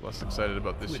those. Less excited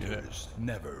about this unit.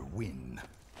 Never win.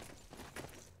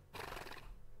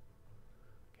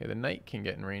 Okay, the knight can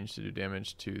get in range to do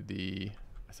damage to the...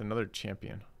 That's another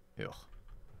champion. Ugh.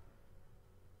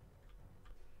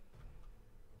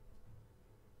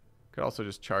 Could also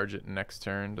just charge it next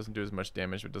turn. Doesn't do as much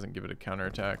damage, but doesn't give it a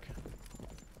counterattack.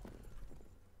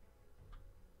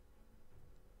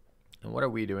 And what are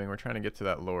we doing? We're trying to get to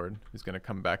that lord who's going to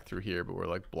come back through here, but we're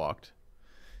like blocked.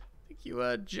 Thank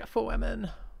you, Jeff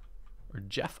O.M.N. Or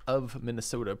Jeff of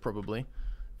Minnesota, probably,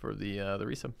 for the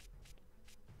resub.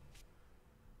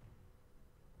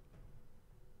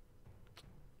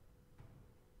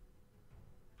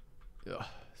 Ugh,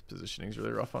 this positioning's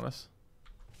really rough on us.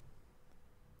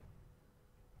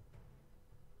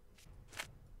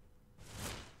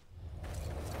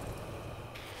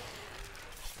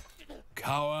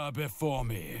 Cower before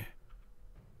me.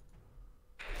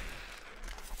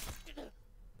 The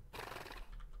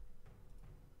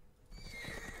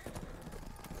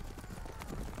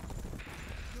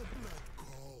blood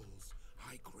calls.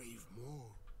 I crave more.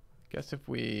 Guess if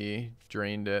we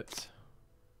drained it,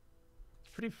 it's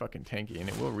pretty fucking tanky, and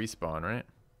it will respawn, right?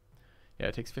 Yeah,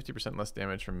 it takes 50% less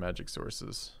damage from magic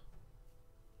sources.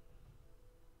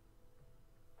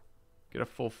 Get a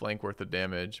full flank worth of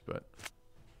damage, but...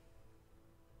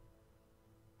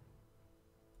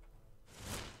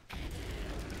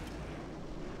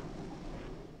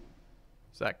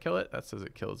 Does that kill it? That says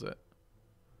it kills it.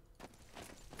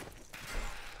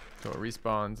 So it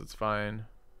respawns, it's fine.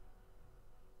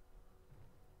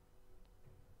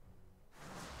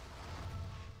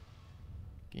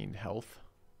 Gained health.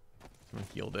 Someone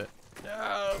healed it.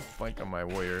 No! Flank on my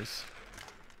warriors.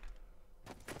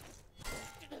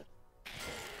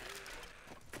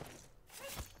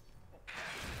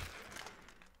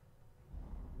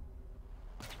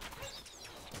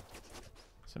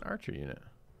 It's an archer unit.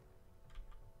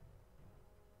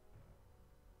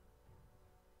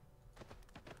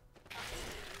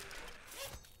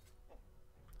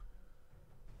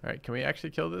 Alright, can we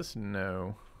actually kill this?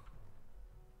 No.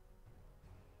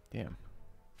 Damn.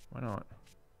 Why not?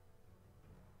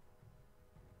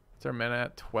 What's our mana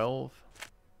at? 12?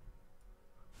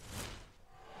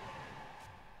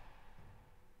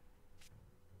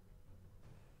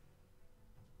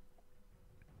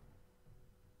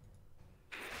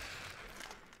 I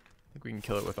think we can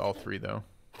kill it with all 3 though.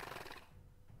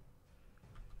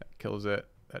 That kills it.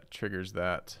 that triggers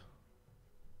that.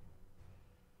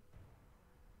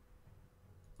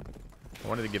 I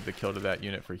wanted to give the kill to that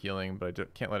unit for healing, but I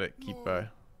can't let it keep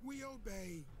We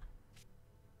obey.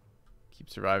 keep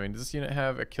surviving. Does this unit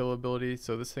have a kill ability?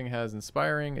 So this thing has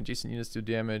inspiring, adjacent units do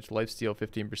damage, lifesteal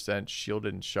 15%,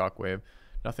 shielded, and shockwave.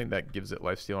 Nothing that gives it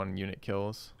lifesteal on unit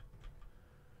kills.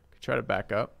 Could try to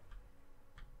back up.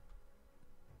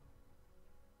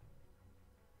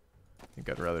 I think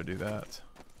I'd rather do that.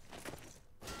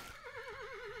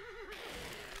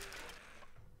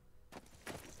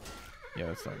 Yeah,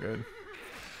 that's not good.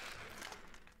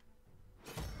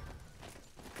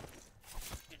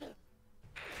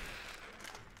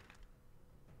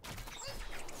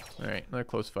 Alright, another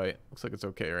close fight. Looks like it's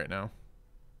okay right now.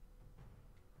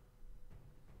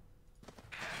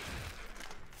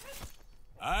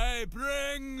 I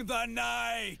bring the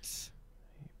night.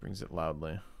 He brings it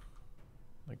loudly.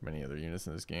 Like many other units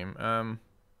in this game.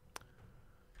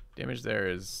 Damage there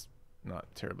is not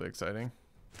terribly exciting.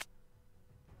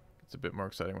 It's a bit more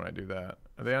exciting when I do that.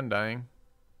 Are they undying?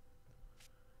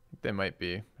 I think they might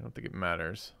be. I don't think it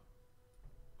matters.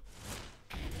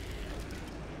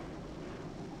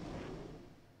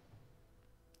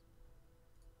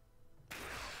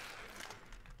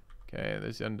 Okay,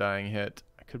 there's the undying hit.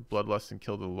 I could bloodlust and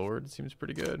kill the Lord. Seems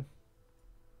pretty good.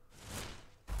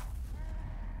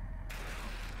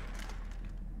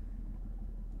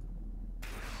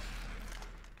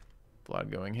 Vlad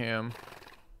going ham.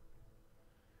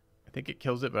 I think it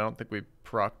kills it, but I don't think we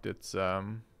procced its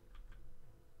 4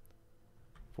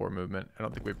 movement. I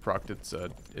don't think we procced its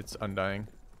undying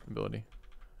ability.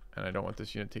 And I don't want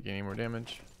this unit taking any more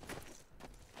damage.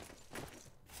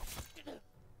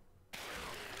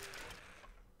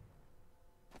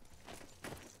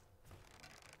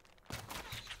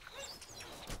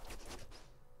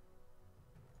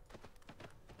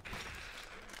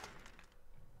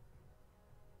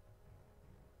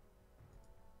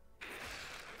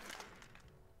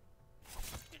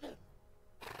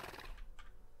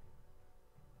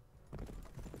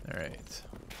 Alright.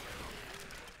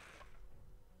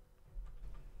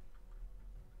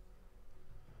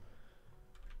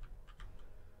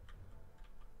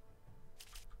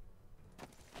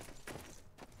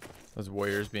 Those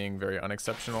warriors being very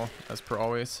unexceptional, as per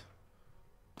always.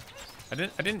 I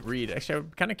didn't read. Actually,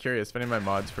 I'm kind of curious if any of my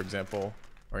mods, for example,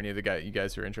 or any of the you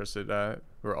guys who are interested,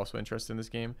 who are also interested in this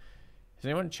game, has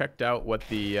anyone checked out what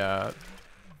the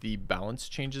balance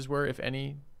changes were, if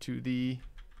any, to this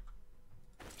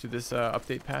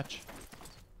update patch?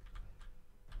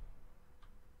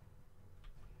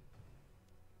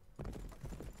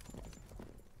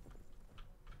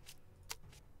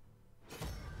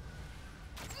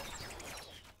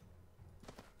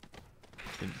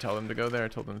 Didn't tell them to go there. I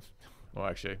told them. Well,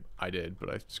 actually, I did, but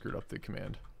I screwed up the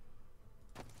command.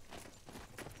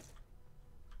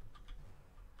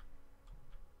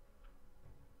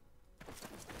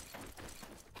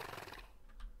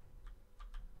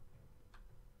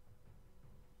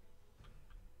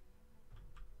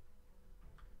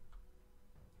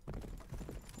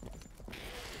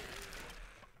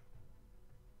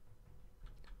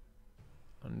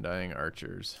 Undying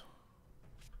archers.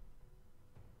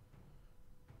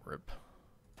 Rip.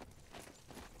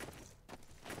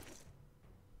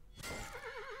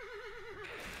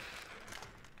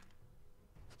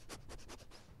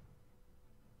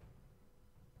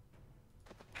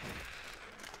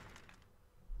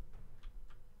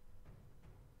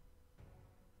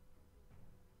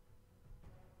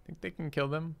 Think they can kill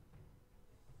them?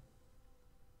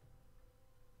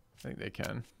 I think they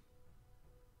can.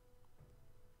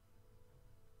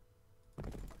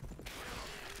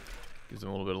 Gives them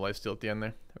a little bit of lifesteal at the end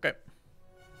there. Okay.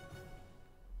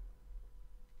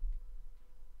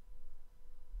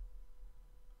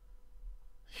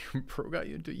 Pro got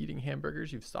you into eating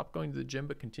hamburgers. You've stopped going to the gym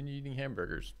but continue eating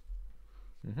hamburgers.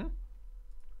 Mm-hmm.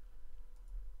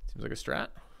 Seems like a strat.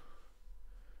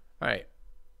 Alright.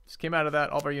 Just came out of that.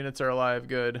 All of our units are alive.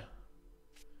 Good.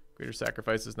 Greater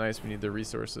sacrifice is nice. We need the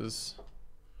resources.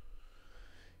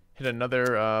 Hit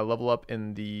another level up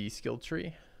in the skill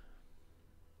tree.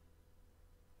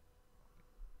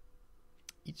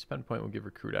 Each spend point will give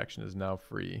recruit action is now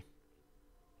free.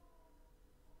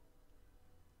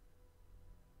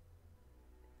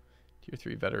 Tier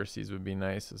 3 veteracies would be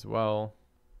nice as well.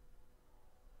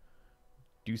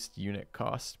 Reduced unit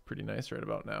cost, pretty nice right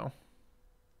about now.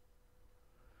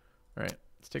 Alright,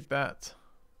 let's take that.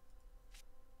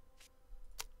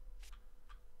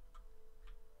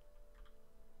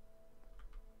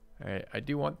 Alright, I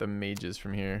do want the mages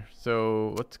from here.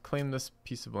 So let's claim this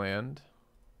piece of land.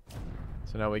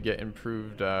 So now we get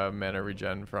improved mana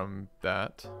regen from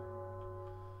that.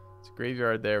 It's a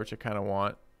graveyard there, which I kind of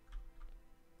want.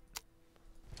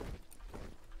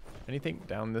 Anything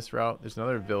down this route? There's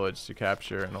another village to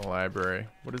capture and a library.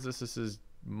 What is this? This is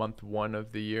month 1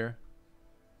 of the year.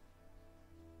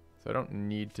 So I don't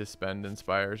need to spend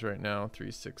Inspires right now.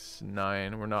 3, 6,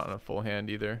 9. We're not on a full hand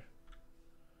either.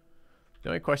 The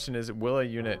only question is, will a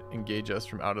unit engage us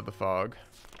from out of the fog?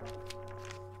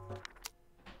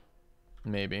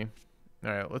 Maybe.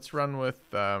 Alright, let's run with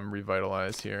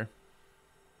Revitalize here.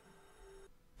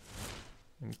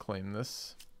 And claim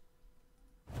this.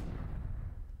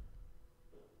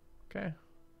 Okay.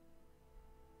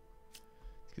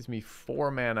 This gives me 4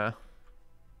 mana.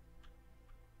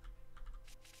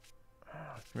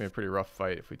 It's going to be a pretty rough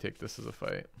fight if we take this as a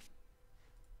fight.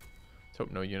 Let's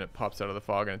hope no unit pops out of the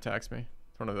fog and attacks me.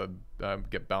 It's one of the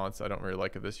get balance I don't really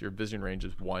like of this. Your vision range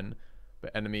is 1,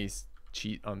 but enemies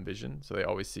cheat on vision, so they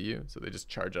always see you. So they just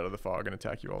charge out of the fog and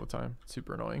attack you all the time.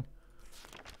 Super annoying.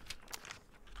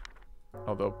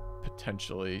 Although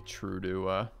potentially true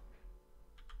to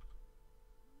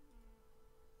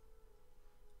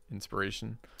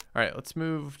inspiration. Alright, let's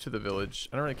move to the village.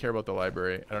 I don't really care about the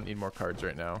library. I don't need more cards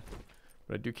right now.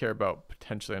 But I do care about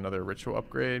potentially another ritual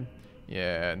upgrade.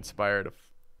 Yeah, inspired of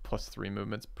 +3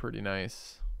 movement's pretty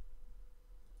nice.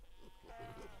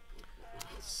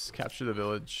 Let's capture the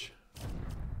village.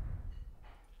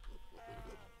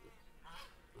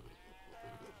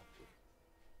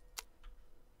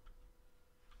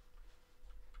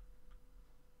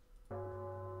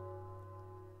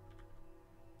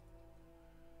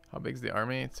 How big's the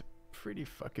army? It's a pretty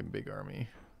fucking big army.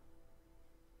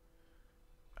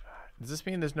 Does this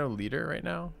mean there's no leader right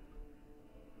now?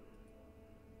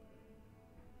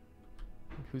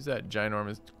 Who's that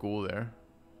ginormous ghoul there?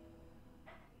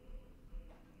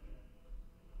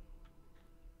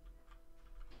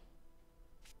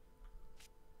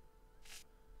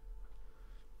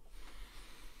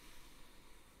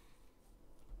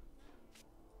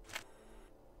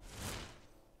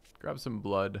 Grab some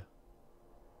blood.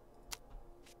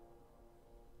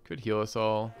 Could heal us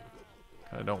all.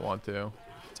 Kinda don't want to.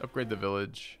 Let's upgrade the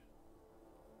village.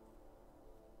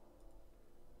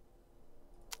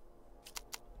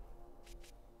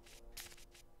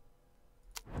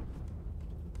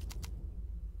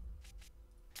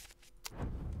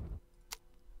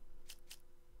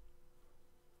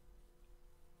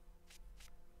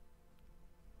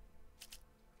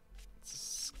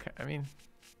 I mean,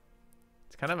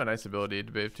 it's kind of a nice ability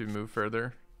to be able to move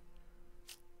further.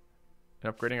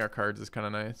 And upgrading our cards is kind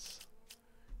of nice.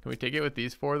 Can we take it with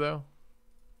these 4 though?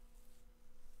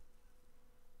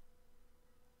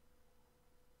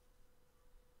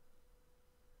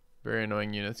 Very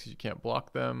annoying units because you can't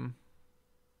block them.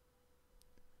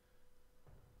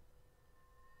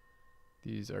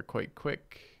 These are quite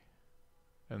quick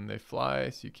and they fly,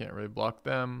 so you can't really block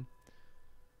them.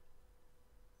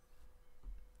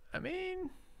 I mean,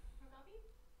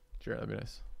 sure, that'd be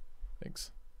nice.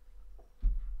 Thanks.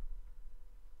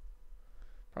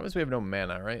 Problem is we have no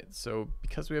mana, right? So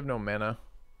because we have no mana,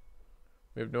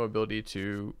 we have no ability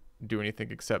to do anything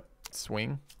except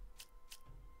swing.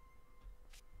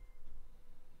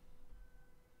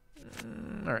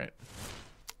 All right.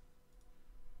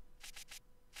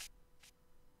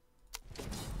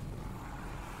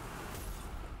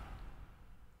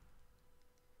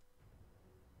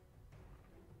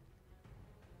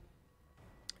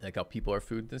 Like how people are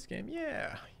food in this game?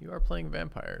 Yeah, you are playing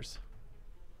vampires.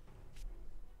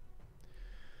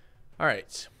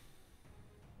 Alright.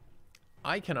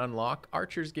 I can unlock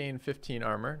archers gain 15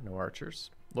 armor. No archers.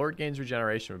 Lord gains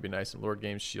regeneration would be nice, and Lord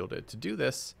gains shielded. To do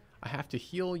this, I have to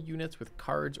heal units with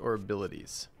cards or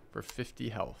abilities for 50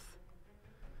 health.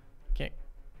 Can't.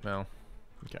 Well,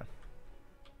 okay.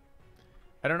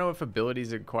 I don't know if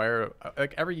abilities acquire.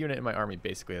 Like every unit in my army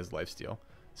basically has lifesteal.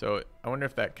 So I wonder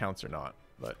if that counts or not.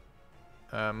 But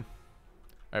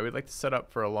I would like to set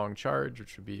up for a long charge,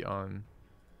 which would be on.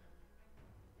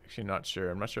 Actually, not sure.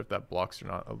 I'm not sure if that blocks or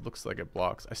not. It looks like it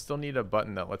blocks. I still need a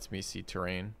button that lets me see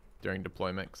terrain during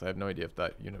deployment because I have no idea if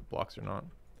that unit blocks or not.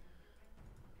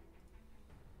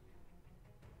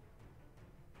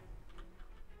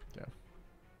 Yeah.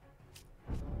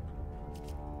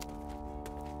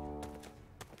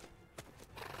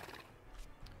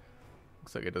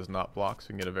 Looks like it does not block, so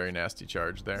we can get a very nasty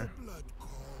charge there.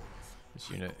 This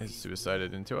unit is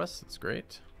suicided into us. That's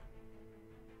great.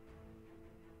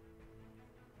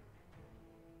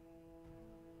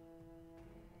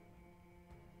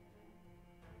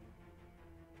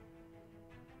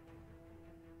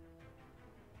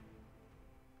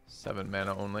 Seven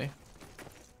mana only.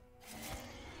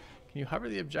 Can you hover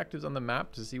the objectives on the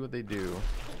map to see what they do?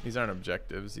 These aren't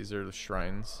objectives, these are the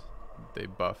shrines. They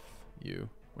buff you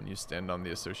when you stand on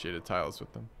the associated tiles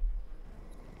with them.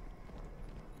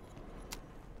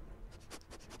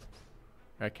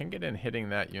 I can get in hitting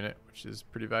that unit, which is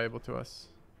pretty valuable to us.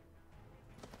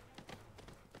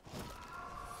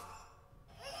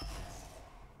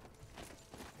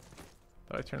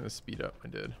 Thought I turned the speed up. I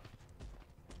did.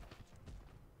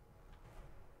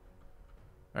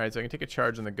 Alright, so I can take a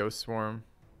charge on the Ghost Swarm.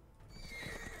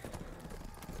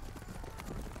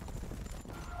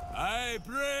 I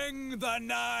bring the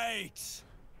night!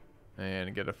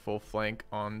 And get a full flank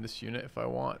on this unit if I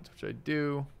want, which I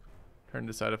do. Trying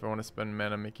to decide if I want to spend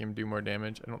mana making him do more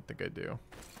damage. I don't think I do.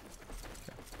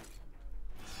 Okay.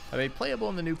 Are they playable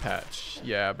in the new patch?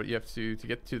 Yeah, but you have to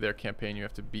get to their campaign, you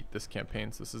have to beat this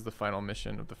campaign. So this is the final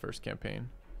mission of the first campaign.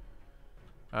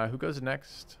 Who goes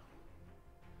next?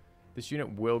 This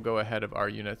unit will go ahead of our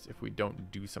units if we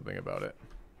don't do something about it.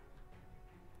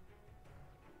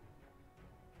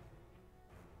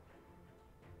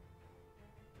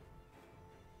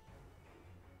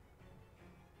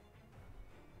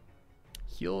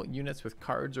 Heal units with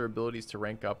cards or abilities to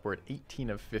rank up. We're at 18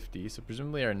 of 50, so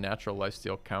presumably our natural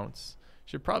lifesteal counts.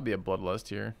 Should probably be a bloodlust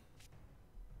here.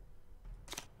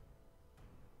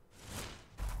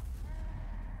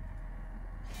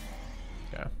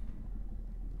 Yeah.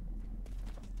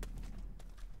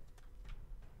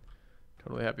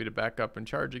 Totally happy to back up and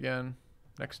charge again.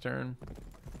 Next turn.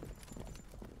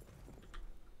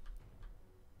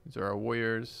 These are our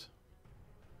warriors.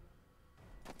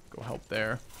 Go help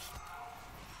there.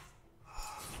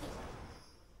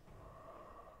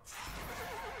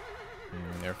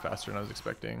 They're faster than I was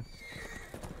expecting.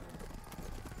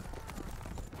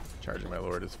 Charging my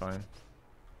lord is fine.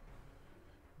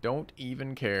 Don't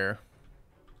even care.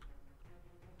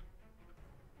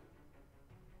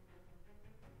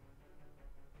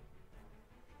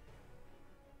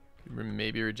 Could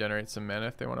maybe regenerate some mana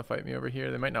if they want to fight me over here.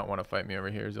 They might not want to fight me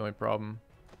over here is the only problem.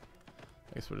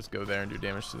 I guess we'll just go there and do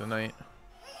damage to the knight.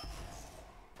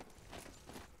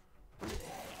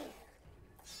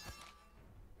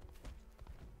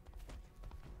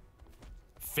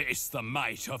 Face the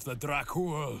might of the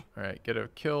Dracul. Alright, get a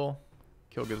kill.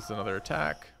 Kill gives us another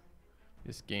attack.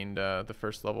 Just gained the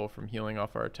first level from healing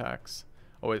off our attacks.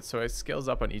 Oh wait, so it scales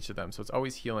up on each of them. So it's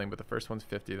always healing, but the first one's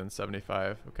 50, then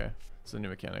 75. Okay, it's a new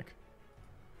mechanic.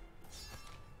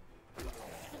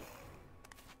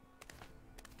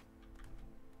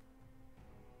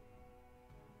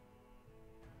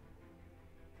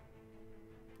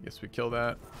 Guess we kill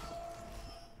that.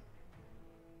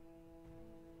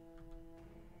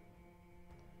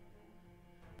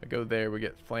 If I go there, we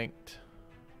get flanked.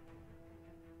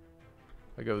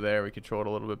 If I go there, we control it a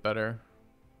little bit better.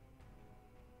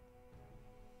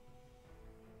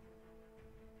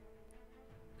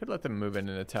 Could let them move in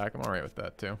and attack. I'm alright with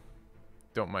that too.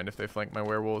 Don't mind if they flank my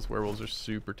werewolves. Werewolves are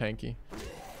super tanky.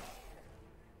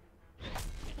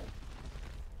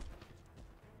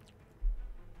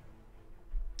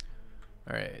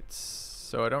 Alright,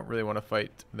 so I don't really want to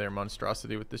fight their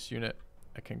monstrosity with this unit.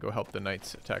 I can go help the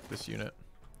knights attack this unit.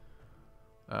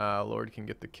 Lord can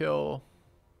get the kill.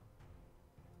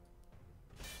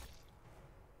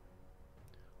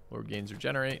 Lord gains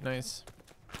regenerate, nice.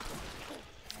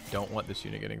 Don't want this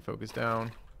unit getting focused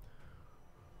down.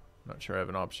 Not sure I have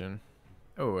an option.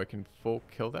 Oh, I can full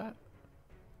kill that?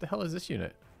 What the hell is this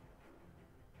unit?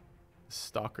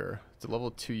 Stalker. It's a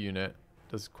level 2 unit.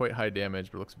 Does quite high damage,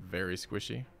 but looks very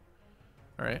squishy.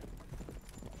 Alright.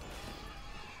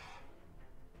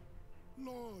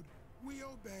 Lord, we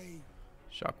obey.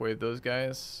 Shockwave those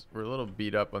guys. We're a little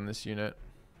beat up on this unit.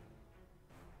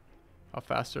 How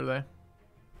fast are they?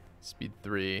 Speed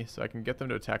 3. So I can get them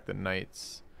to attack the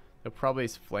knights. They'll probably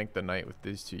flank the knight with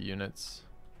these 2 units.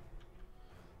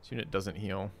 This unit doesn't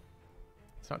heal.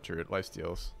 It's not true, it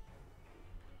lifesteals.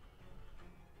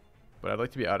 But I'd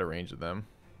like to be out of range of them.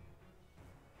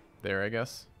 There, I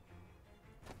guess.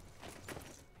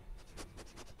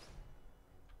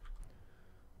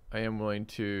 I am willing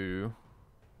to...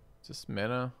 Is this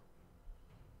mana?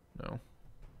 No.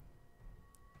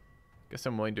 Guess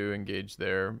I'm willing to engage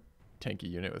their tanky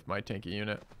unit with my tanky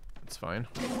unit. That's fine.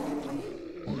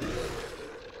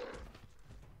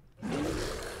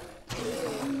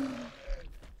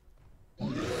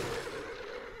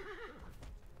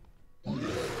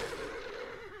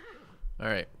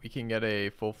 Alright, we can get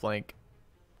a full flank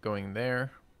going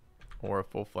there, or a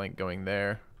full flank going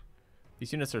there.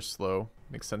 These units are slow.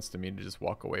 Makes sense to me to just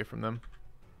walk away from them.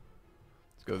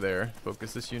 Let's go there.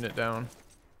 Focus this unit down.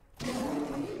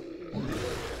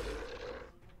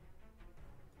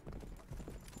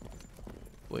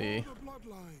 Flee. For the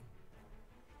bloodline.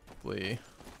 Flee.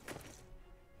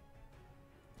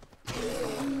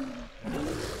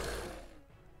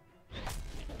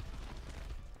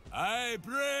 I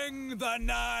bring the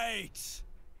night.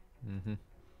 Mm-hmm.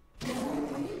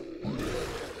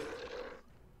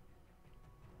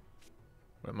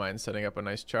 Wouldn't mind setting up a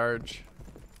nice charge.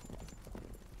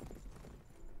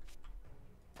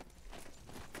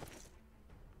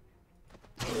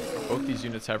 Both these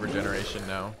units have regeneration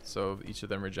now, so each of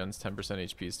them regens 10%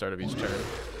 HP start of each turn.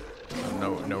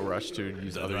 So no rush to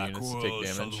use other units to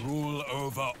take damage. Shall rule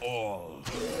over all.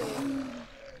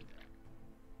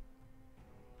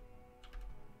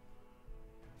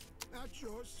 At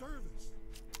your service.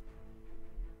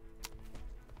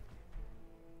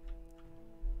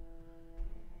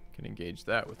 Can engage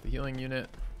that with the healing unit.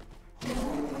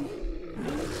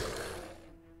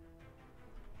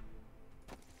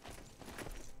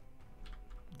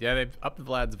 Yeah, they've upped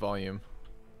Vlad's volume.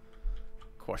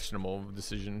 Questionable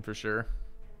decision for sure.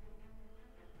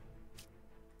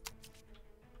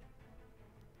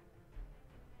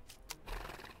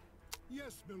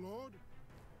 Yes, my lord.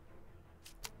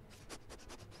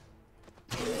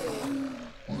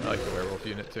 I like the werewolf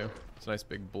unit too. It's a nice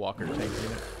big blocker tank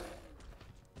unit.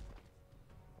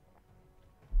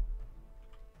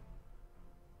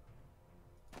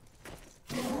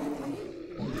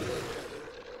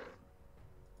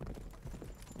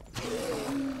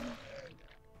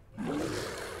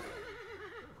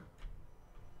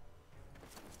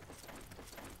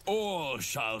 All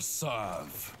shall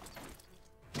serve.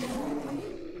 Need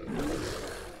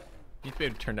to be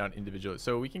able to turn down individual,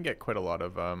 so we can get quite a lot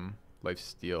of life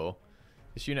steal.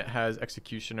 This unit has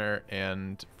executioner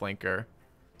and flanker,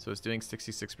 so it's doing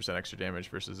 66% extra damage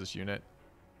versus this unit,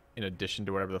 in addition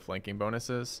to whatever the flanking bonus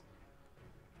is.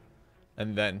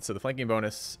 And then, so the flanking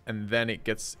bonus, and then it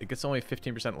gets only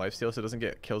 15% life steal, so it doesn't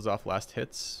get kills off last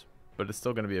hits, but it's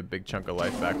still going to be a big chunk of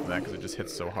life back from that because it just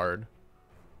hits so hard.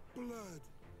 Blood.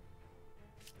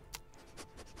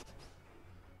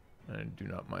 I do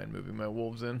not mind moving my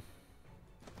wolves in.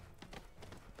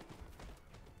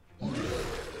 The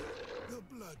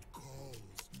blood calls.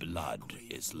 Blood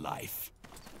is life.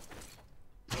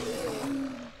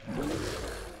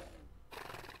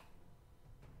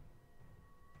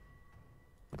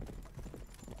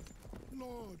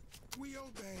 Lord, we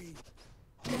obey.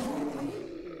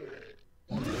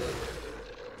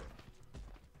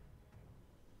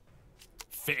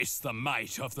 Face the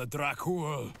might of the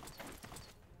Dracul.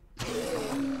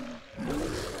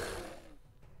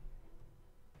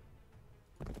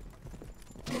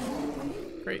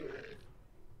 Great.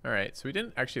 Alright, so we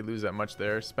didn't actually lose that much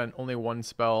there. Spent only one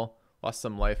spell. Lost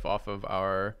some life off of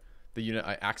the unit.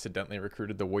 I accidentally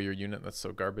recruited the warrior unit. That's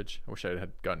so garbage. I wish I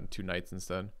had gotten 2 knights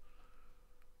instead.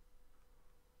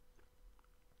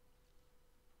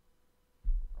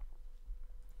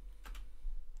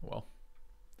 Well.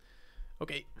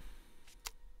 Okay.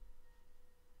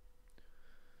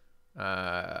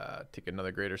 Take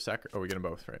another greater sac. Oh, we're getting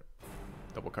both, right?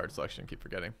 Double card selection, keep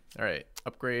forgetting. Alright,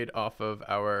 upgrade off of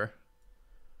our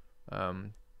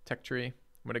tech tree. I'm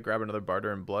going to grab another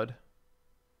barter and blood.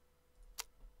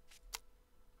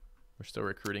 We're still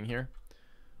recruiting here.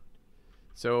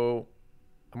 So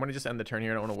I'm going to just end the turn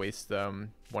here. I don't want to waste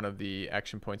one of the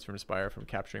action points from Spire from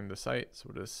capturing the site.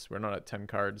 So we're not at 10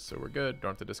 cards, so we're good.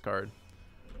 Don't have to discard.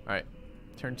 Alright,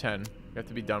 turn 10. We have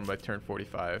to be done by turn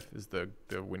 45 is the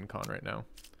win con right now.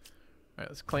 Alright,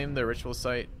 let's claim the ritual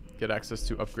site. Get access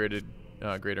to upgraded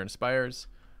greater inspires.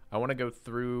 I want to go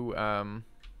through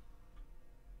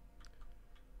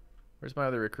where's my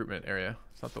other recruitment area?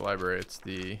 It's not the library, it's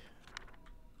the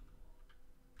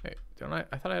hey, don't I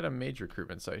thought I had a mage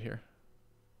recruitment site here.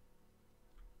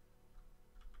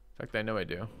 In fact, I know I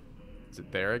do. Is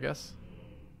it there, I guess?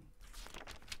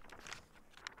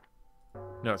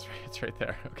 No, it's right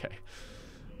there. Okay.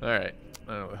 Alright.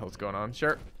 I don't know what the hell's going on.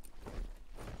 Sure.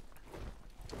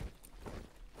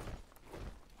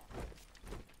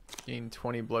 Gain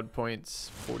 20 blood points,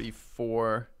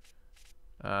 44.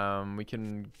 We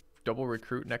can double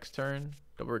recruit next turn.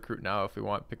 Double recruit now if we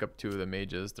want. Pick up 2 of the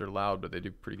mages. They're loud, but they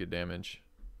do pretty good damage.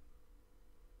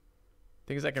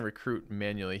 Thing is, I can recruit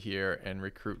manually here and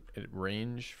recruit at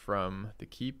range from the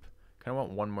keep. Kind of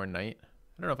want one more knight.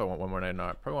 I don't know if I want one more knight or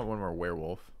not. Probably want one more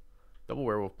werewolf. Double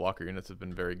werewolf blocker units have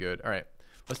been very good. All right,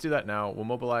 let's do that now. We'll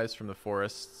mobilize from the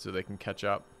forest so they can catch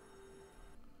up.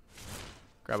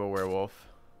 Grab a werewolf.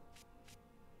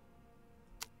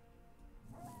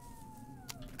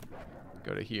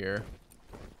 Go to here.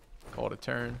 Call it a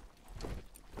turn.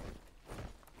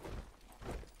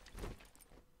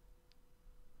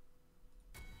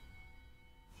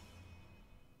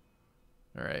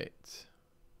 All right.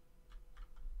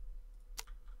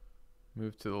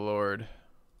 Move to the Lord.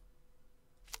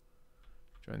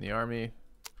 Join the army.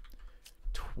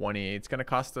 20. It's going to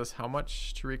cost us how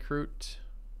much to recruit?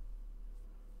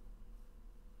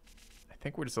 I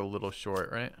think we're just a little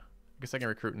short, right? I guess I can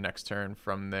recruit next turn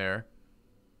from there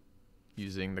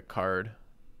using the card.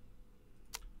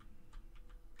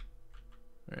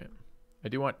 All right. I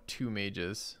do want 2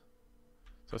 mages.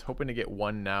 So I was hoping to get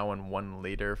 1 now and 1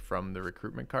 later from the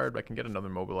recruitment card, but I can get another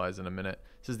mobilize in a minute.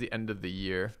 This is the end of the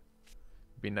year.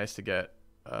 It'd be nice to get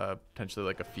potentially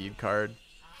like a feed card.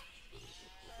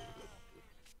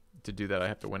 To do that, I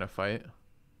have to win a fight.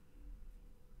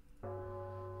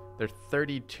 They're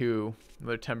 32.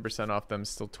 Another 10% off them,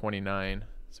 still 29.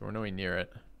 So we're nowhere near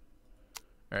it.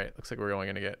 All right, looks like we're only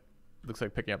gonna get. Looks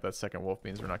like picking up that second wolf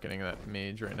means we're not getting that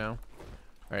mage right now.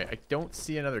 All right, I don't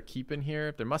see another keep in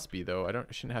here. There must be though. I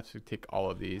shouldn't have to take all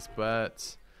of these,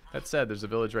 but that said, there's a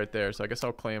village right there, so I guess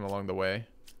I'll claim along the way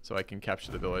so I can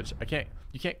capture the village. I can't.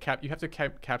 You can't cap. You have to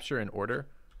capture in order,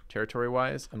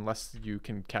 territory-wise, unless you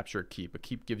can capture a keep. A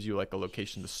keep gives you like a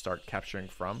location to start capturing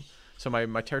from. So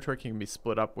my territory can be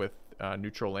split up with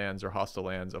neutral lands or hostile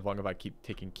lands as long as I keep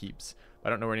taking keeps. I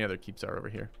don't know where any other keeps are over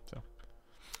here, so.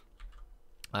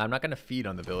 I'm not going to feed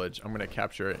on the village. I'm going to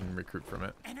capture it and recruit from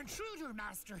it. An intruder,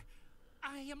 master.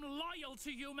 I am loyal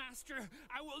to you, master.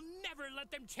 I will never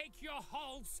let them take your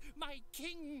halls, my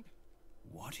king.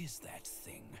 What is that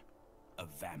thing? A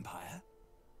vampire?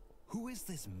 Who is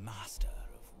this master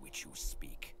of which you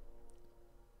speak?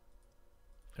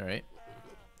 All right.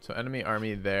 So enemy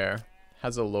army there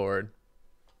has a lord.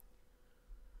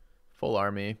 Full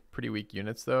army. Pretty weak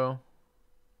units though.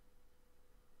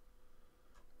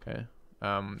 Okay.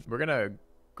 We're gonna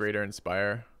greater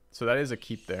inspire. So that is a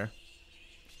keep there.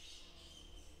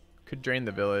 Could drain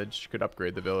the village. Could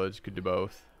upgrade the village. Could do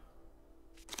both.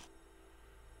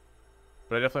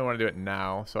 But I definitely want to do it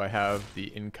now, so I have the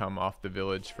income off the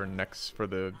village for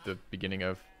the beginning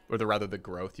of, or rather the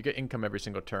growth. You get income every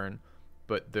single turn,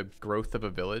 but the growth of a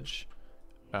village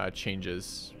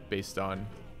changes based on,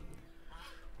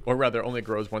 or rather only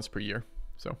grows once per year.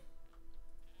 So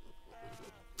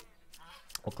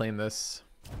I'll claim this.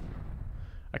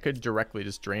 I could directly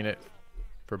just drain it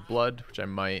for blood, which I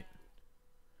might,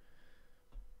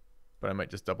 but I might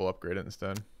just double upgrade it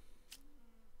instead.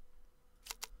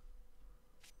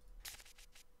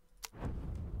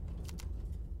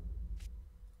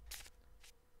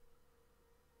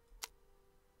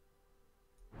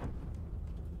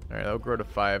 All right, that'll grow to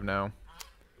 5 now,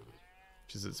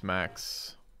 which is its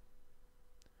max.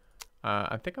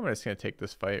 I think I'm just gonna take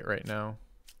this fight right now,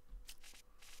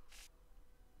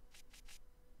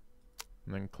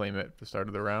 and then claim it at the start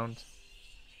of the round.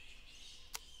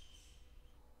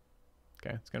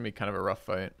 Okay, it's gonna be kind of a rough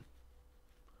fight.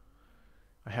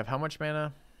 I have how much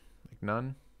mana? Like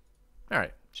none. All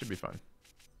right, should be fun.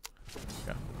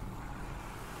 Okay.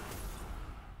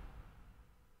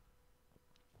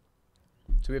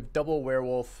 So we have double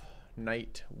werewolf,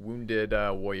 knight, wounded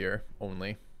warrior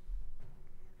only.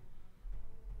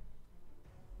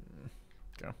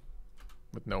 Okay.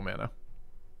 With no mana.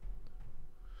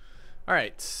 All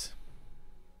right.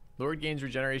 Lord gains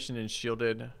regeneration and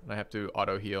shielded, and I have to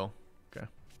auto heal. Okay.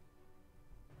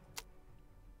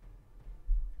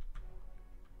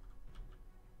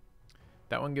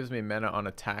 That one gives me mana on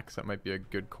attacks. That might be a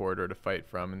good corridor to fight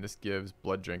from, and this gives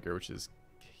blood drinker, which is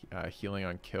healing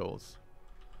on kills.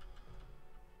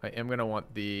 I am going to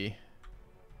want the...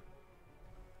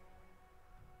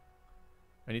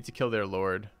 I need to kill their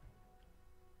lord.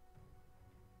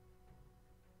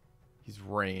 He's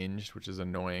ranged, which is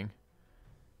annoying.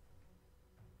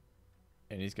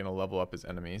 And he's going to level up his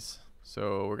enemies.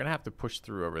 So we're going to have to push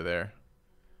through over there.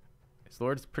 His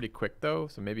lord's pretty quick though,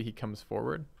 so maybe he comes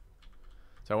forward.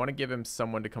 So I want to give him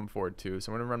someone to come forward too.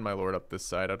 So I'm going to run my lord up this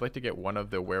side. I'd like to get one of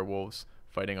the werewolves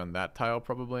fighting on that tile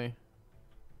probably.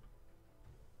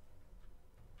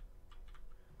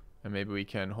 And maybe we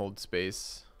can hold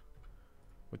space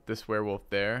with this werewolf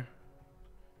there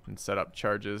and set up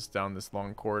charges down this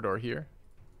long corridor here.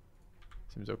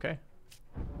 Seems okay.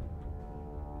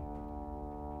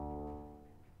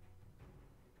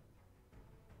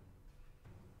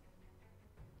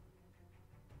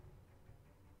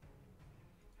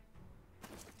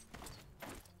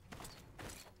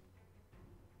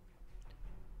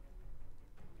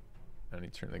 I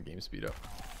need to turn the game speed up.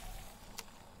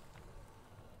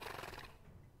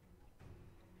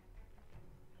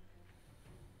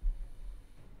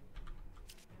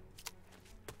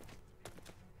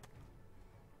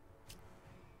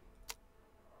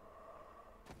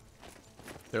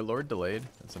 Their lord delayed.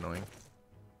 That's annoying.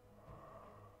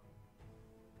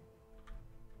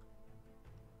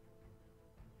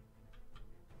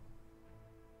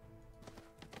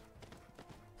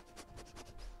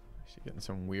 She's getting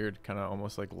some weird kind of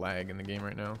almost like lag in the game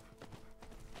right now.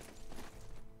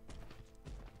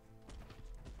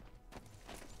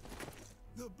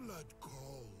 The blood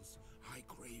calls. I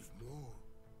crave more.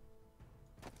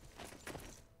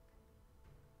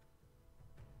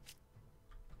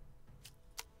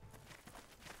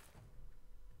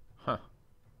 Huh.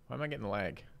 Why am I getting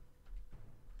lag?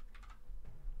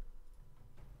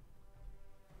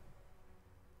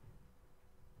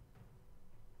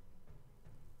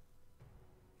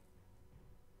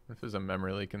 If there's a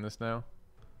memory leak in this now.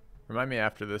 Remind me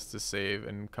after this to save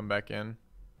and come back in.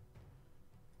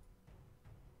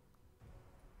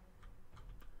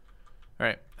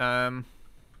 Alright,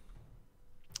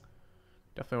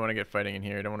 definitely want to get fighting in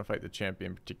here. I don't want to fight the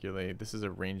champion particularly. This is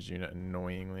a ranged unit,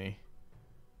 annoyingly.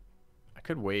 I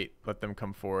could wait, let them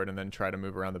come forward, and then try to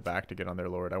move around the back to get on their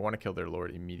lord. I want to kill their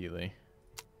lord immediately.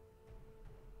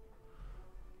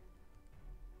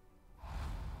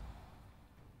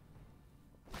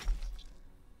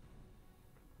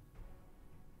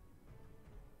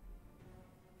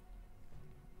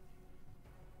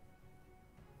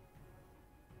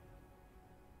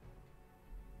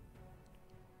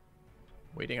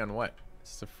 Waiting on what? Is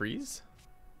this a freeze?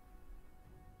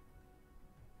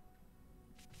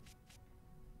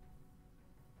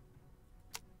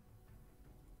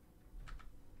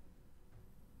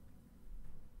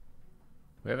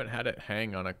 We haven't had it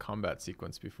hang on a combat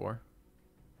sequence before.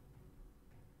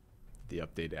 The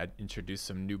update introduced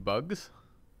some new bugs.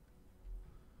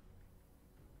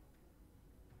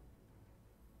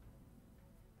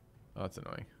 Oh, that's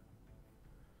annoying.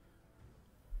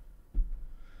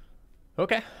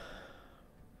 Okay.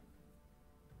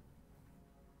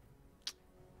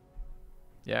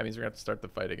 Yeah, it means we're gonna have to start the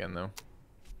fight again, though.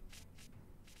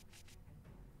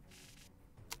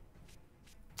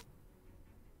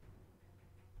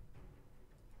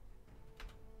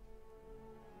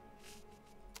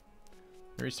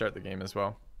 Restart the game as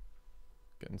well.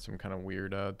 Getting some kind of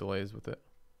weird delays with it.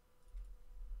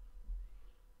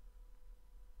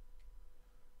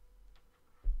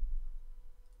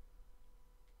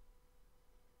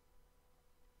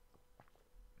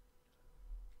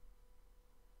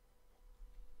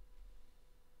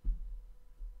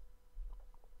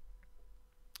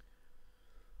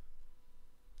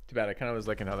 Too bad. I kind of was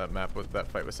liking how that map with that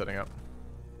fight was setting up.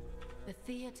 The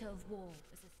theater of war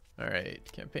is a All right,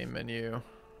 campaign menu,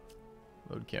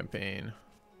 load campaign,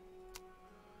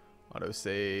 auto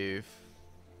save.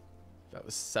 That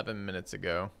was 7 minutes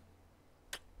ago.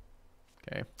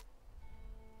 Okay.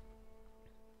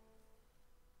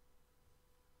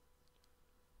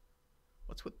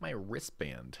 What's with my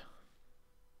wristband?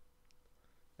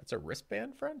 That's a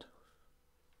wristband, friend?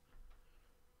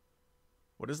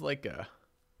 What does like a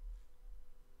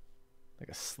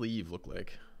sleeve look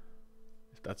like?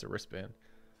 If that's a wristband.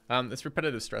 It's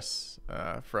repetitive stress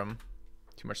from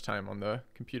too much time on the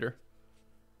computer.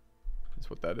 That's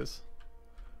what that is.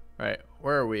 All right,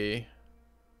 where are we?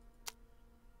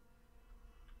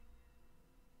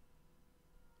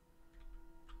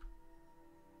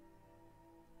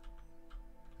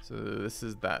 So this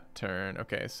is that turn.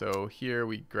 Okay, so here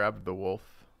we grab the wolf.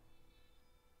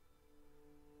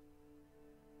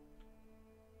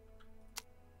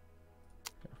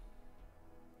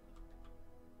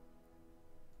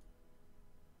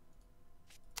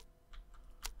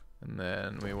 And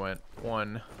then we went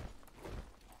 1.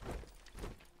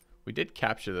 We did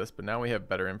capture this, but now we have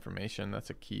better information. That's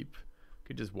a keep.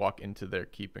 Could just walk into their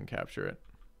keep and capture it.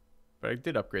 But I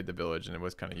did upgrade the village and it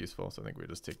was kind of useful, so I think we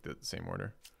just take the same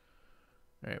order.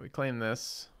 All right, we claim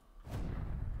this.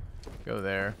 Go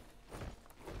there.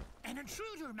 An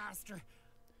intruder, master.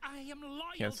 I am loyal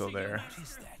Cancel to there. you. What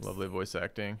is that? Lovely voice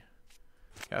acting.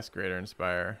 Cast Greater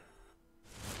Inspire.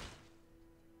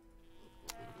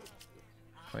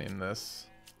 Claim this.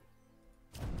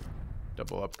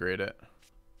 Double upgrade it.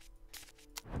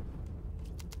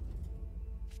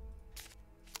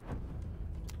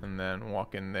 And then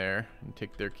walk in there and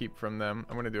take their keep from them.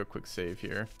 I'm going to do a quick save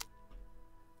here.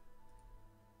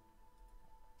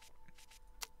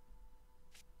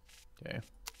 Okay.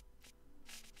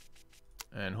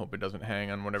 And hope it doesn't hang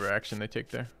on whatever action they take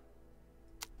there.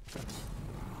 Okay.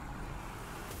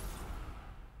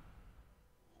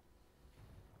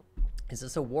 Is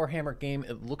this a Warhammer game?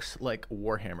 It looks like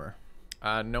Warhammer.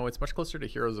 No, it's much closer to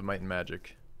Heroes of Might and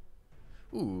Magic.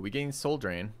 Ooh, we gain Soul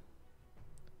Drain,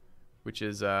 which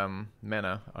is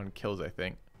mana on kills, I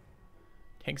think.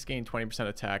 Tanks gain 20%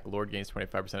 attack. Lord gains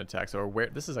 25% attack. So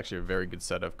this is actually a very good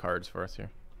set of cards for us here.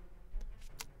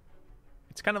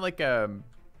 It's kind of like yeah,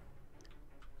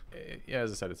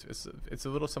 as I said, it's a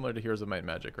little similar to Heroes of Might and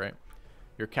Magic, right?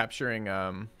 You're capturing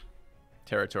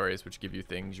territories, which give you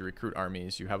things. You recruit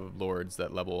armies. You have lords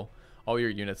that level. All your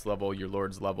units level. Your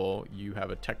lords level. You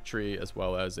have a tech tree as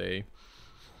well as a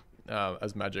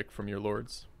as magic from your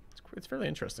lords. It's fairly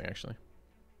interesting, actually.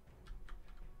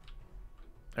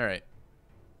 All right.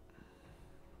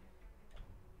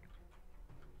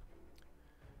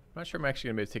 I'm not sure I'm actually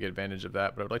going to be able to take advantage of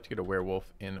that, but I would like to get a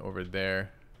werewolf in over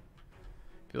there.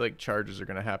 I feel like charges are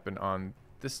going to happen on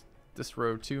this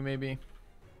row too, maybe.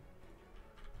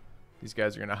 These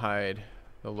guys are going to hide.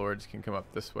 The lords can come up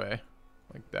this way.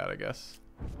 Like that, I guess.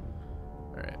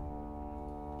 Alright.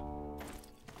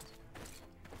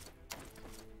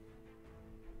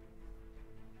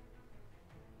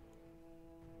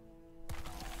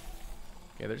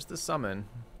 Okay, there's the summon.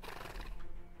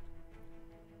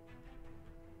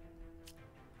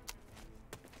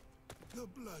 The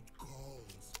blood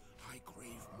calls. I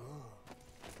crave more.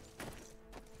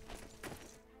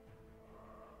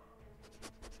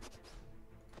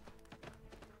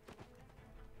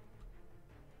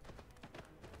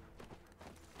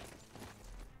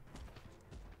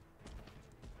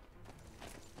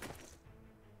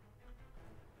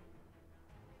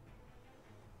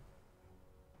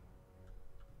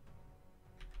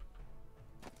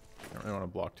 I don't really want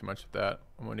to block too much of that.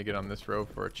 I'm going to get on this row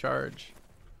for a charge.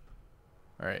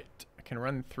 Alright, I can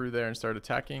run through there and start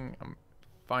attacking. I'm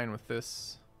fine with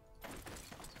this.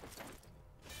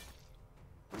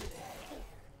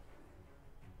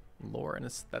 Lore and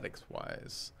aesthetics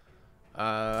wise.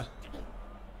 I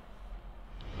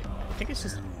think it's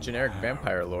just generic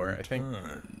vampire lore. I think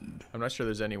I'm not sure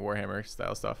there's any Warhammer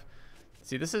style stuff.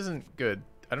 See, this isn't good.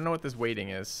 I don't know what this waiting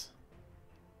is.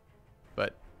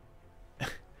 But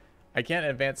I can't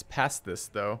advance past this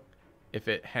though if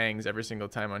it hangs every single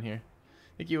time on here.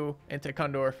 Thank you,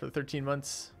 Anti-Condor, for the 13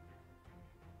 months.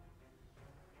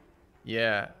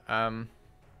 Yeah, but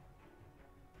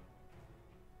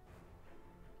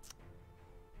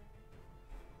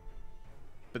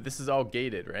this is all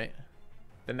gated, right?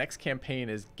 The next campaign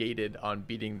is gated on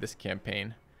beating this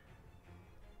campaign.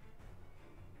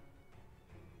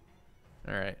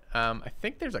 Alright, I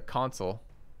think there's a console.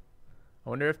 I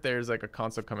wonder if there's like a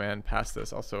console command past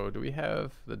this. Also, do we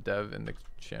have the dev in the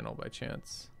channel by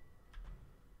chance?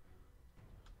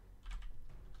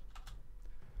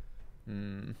 Let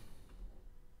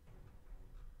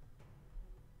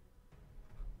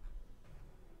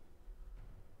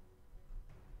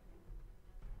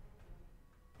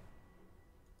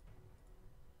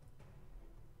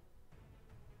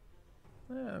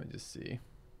me just see.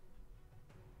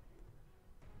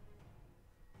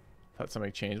 Thought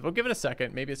something changed. We'll give it a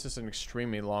second. Maybe it's just an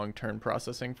extremely long turn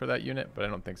processing for that unit, but I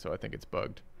don't think so. I think it's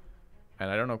bugged. And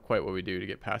I don't know quite what we do to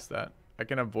get past that. I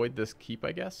can avoid this keep,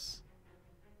 I guess.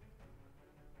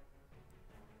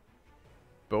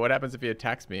 But what happens if he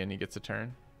attacks me and he gets a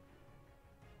turn?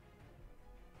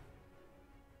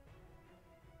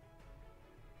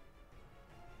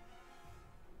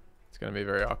 It's going to be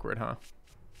very awkward, huh?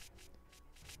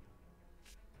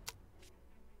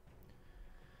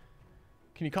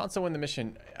 Can you console win the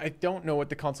mission? I don't know what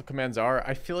the console commands are.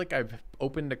 I feel like I've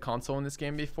opened a console in this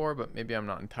game before, but maybe I'm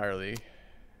not entirely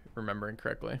remembering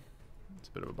correctly. It's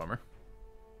a bit of a bummer.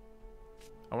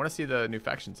 I want to see the new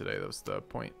faction today. That was the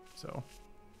point, so...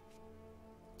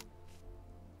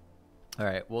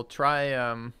 Alright, we'll try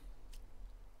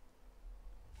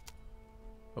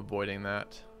avoiding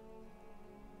that.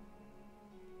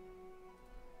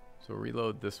 So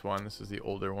reload this one. This is the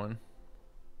older one.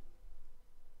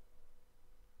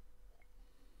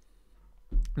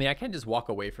 I mean, I can just walk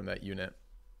away from that unit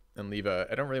and leave a...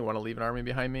 I don't really want to leave an army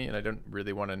behind me, and I don't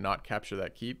really want to not capture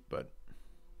that keep, but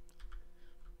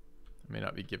I may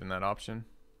not be given that option.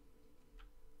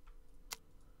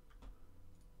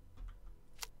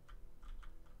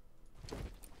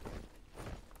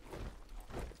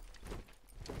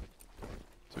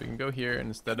 So we can go here, and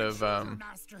instead of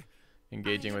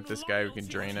engaging with this guy, we can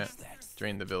drain it,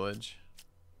 drain the village.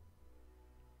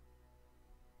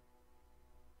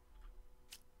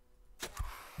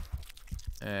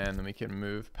 And then we can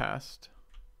move past.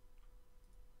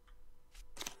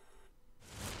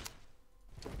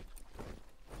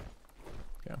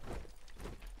 Okay.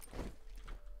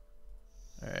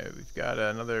 Alright, we've got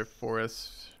another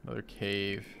forest, another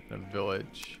cave, a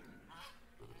village.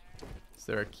 Is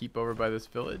there a keep over by this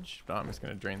village? No, I'm just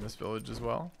going to drain this village as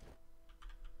well.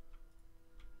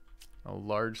 A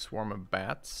large swarm of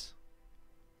bats.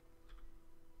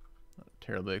 Not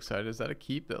terribly excited. Is that a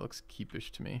keep? That looks keepish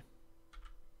to me.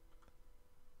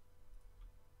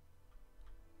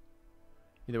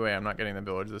 Either way, I'm not getting the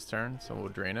village this turn, so we'll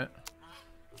drain it.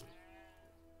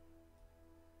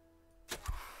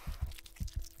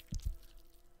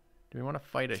 Do we want to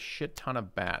fight a shit ton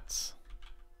of bats?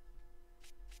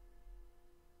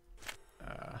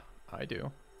 I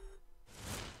do.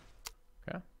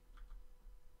 Okay.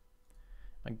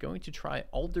 I'm going to try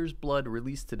Alder's Blood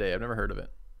released today. I've never heard of it.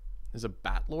 Is a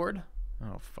Bat Lord?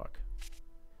 Oh, fuck.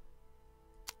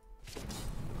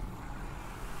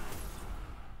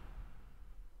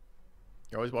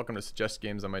 You're always welcome to suggest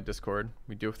games on my Discord.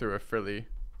 We do through a fairly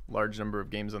large number of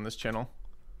games on this channel.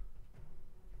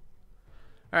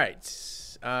 Alright.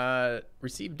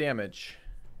 Receive damage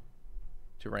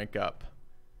to rank up.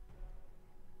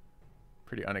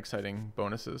 Pretty unexciting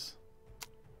bonuses.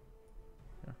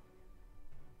 Yeah.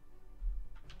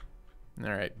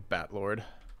 Alright, Bat Lord.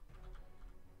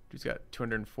 He's got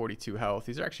 242 health.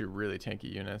 These are actually really tanky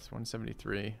units.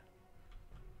 173.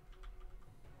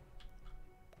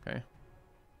 Okay.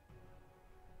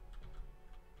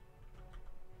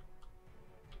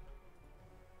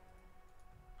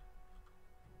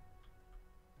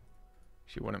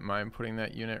 She wouldn't mind putting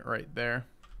that unit right there.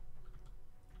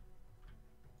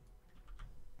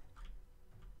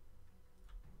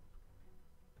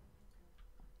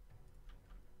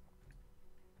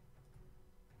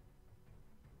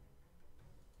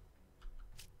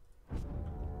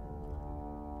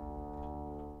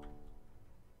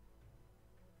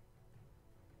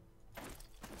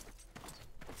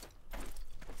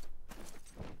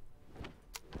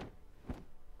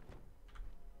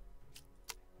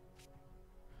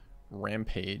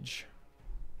 Rampage.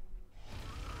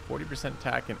 40%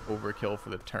 attack and overkill for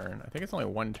the turn. I think it's only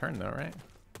one turn though, right?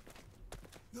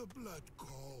 The blood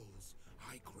calls.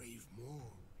 I crave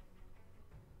more.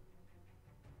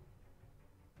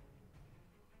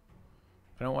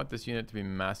 I don't want this unit to be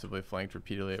massively flanked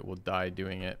repeatedly. It will die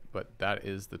doing it, but that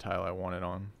is the tile I want it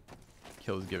on.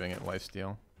 Kills giving it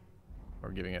lifesteal. Or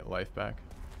giving it life back.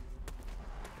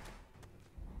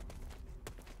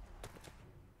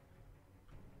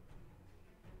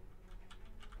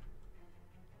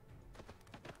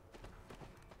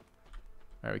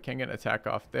 Alright, we can get an attack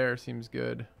off there. Seems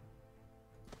good.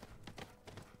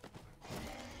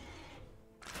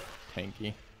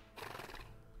 Tanky.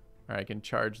 Alright, I can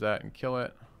charge that and kill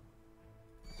it.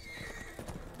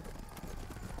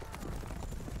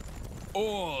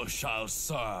 All shall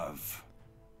serve.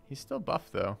 He's still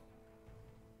buffed though.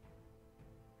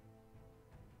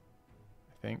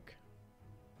 I think.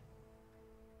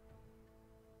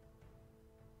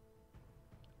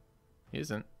 He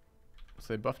isn't.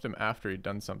 So they buffed him after he'd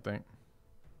done something.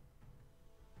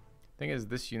 Thing is,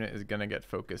 this unit is gonna get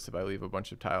focused if I leave a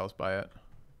bunch of tiles by it.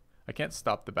 I can't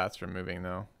stop the bats from moving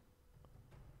though.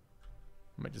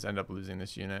 I might just end up losing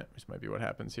this unit, which might be what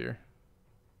happens here.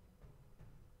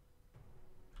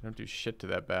 I don't do shit to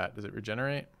that bat. Does it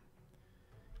regenerate?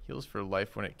 Heals for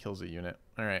life when it kills a unit.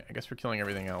 Alright, I guess we're killing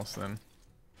everything else then.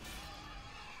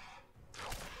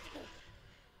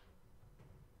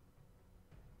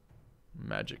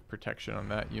 Magic protection on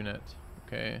that unit.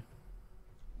 Okay.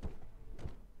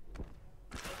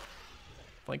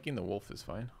 Flanking the wolf is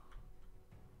fine.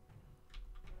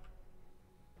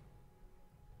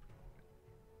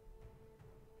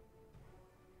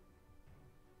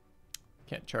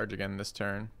 Can't charge again this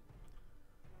turn.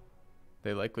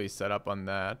 They likely set up on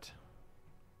that.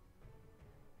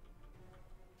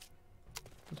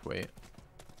 Let's wait.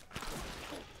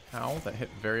 Ow, that hit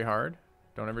very hard.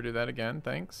 Don't ever do that again,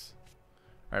 thanks.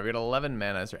 Alright, we got 11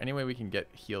 mana. Is there any way we can get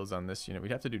heals on this unit?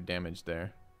 We'd have to do damage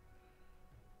there.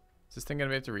 Is this thing gonna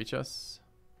be able to reach us?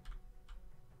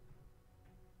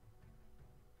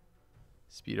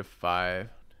 Speed of 5.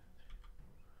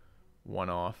 1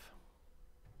 off.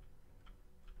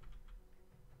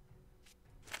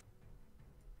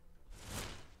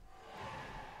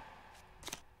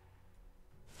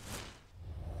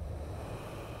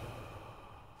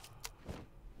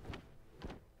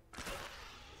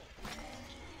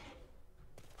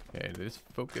 Okay, did this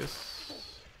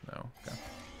focus? No, okay.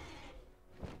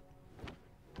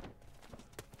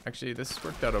 Actually, this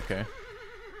worked out okay.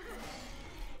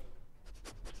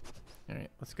 Alright,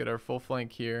 let's get our full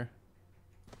flank here.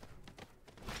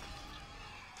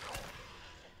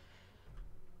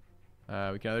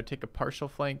 We can either take a partial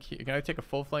flank here. You can either take a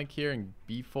full flank here and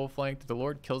be full flanked. If the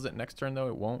Lord kills it next turn, though,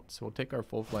 it won't. So we'll take our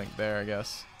full flank there, I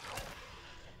guess.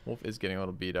 Wolf is getting a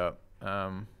little beat up.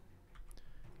 Can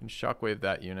shockwave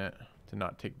that unit to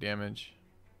not take damage.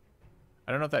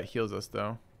 I don't know if that heals us,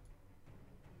 though.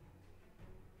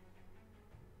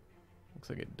 Looks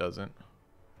like it doesn't.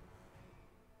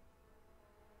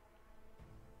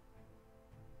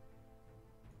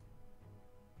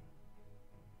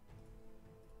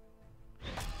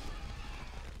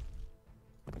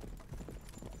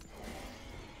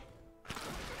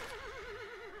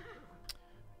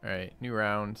 Alright, new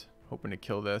round. Hoping to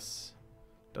kill this.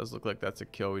 Does look like that's a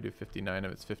kill. We do 59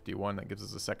 of its 51. That gives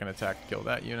us a second attack to kill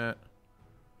that unit.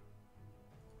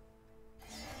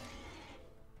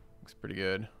 Looks pretty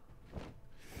good.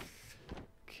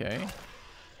 Okay.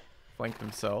 Flank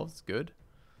themselves. Good.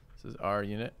 This is our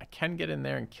unit. I can get in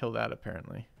there and kill that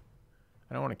apparently.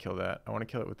 I don't want to kill that. I want to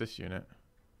kill it with this unit.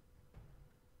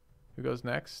 Who goes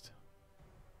next?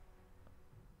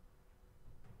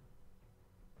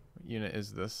 What unit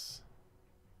is this?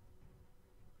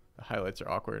 The highlights are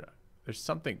awkward. There's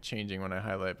something changing when I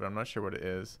highlight, but I'm not sure what it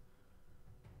is.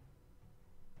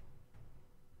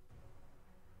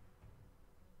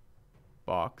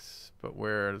 Box, but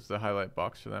where's the highlight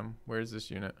box for them? Where's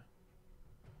this unit?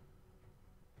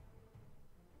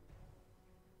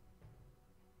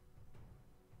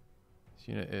 This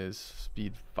unit is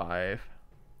speed 5.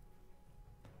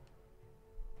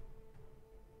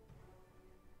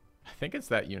 I think it's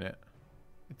that unit.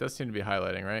 It does seem to be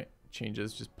highlighting, right?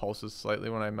 Changes, just pulses slightly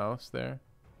when I mouse there.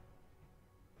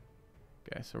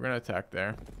 Okay, so we're gonna attack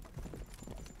there.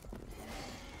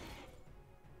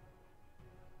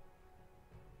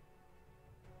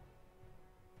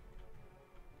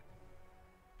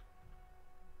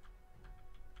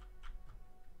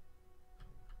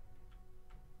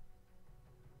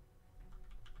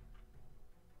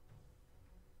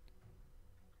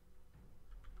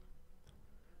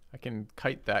 I can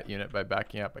kite that unit by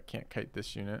backing up. I can't kite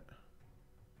this unit.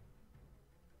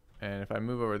 And if I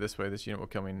move over this way, this unit will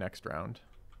kill me next round.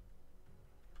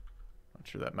 Not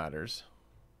sure that matters.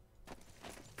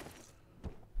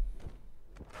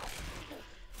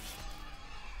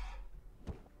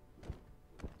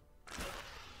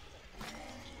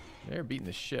 They're beating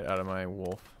the shit out of my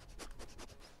wolf.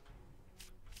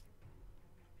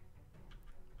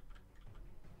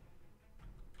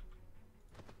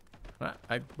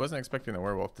 I wasn't expecting the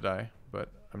werewolf to die, but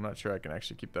I'm not sure I can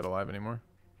actually keep that alive anymore.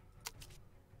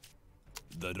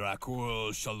 The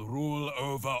Dracul shall rule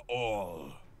over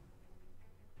all.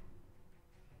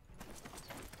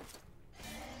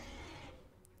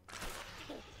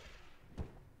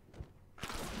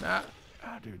 Nah.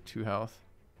 Ah, dude, 2 health.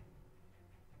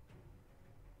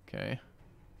 Okay.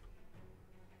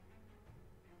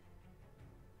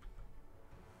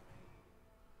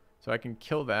 So I can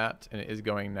kill that, and it is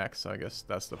going next, so I guess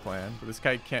that's the plan. But this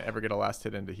guy can't ever get a last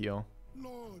hit in to heal.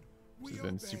 Lord, Which we has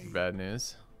been obey. super bad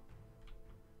news.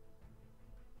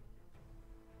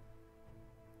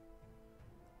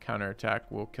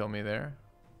 Counterattack will kill me there.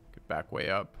 Get back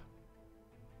way up.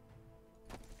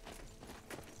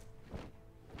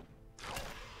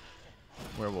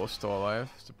 Werewolf's still alive,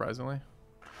 surprisingly.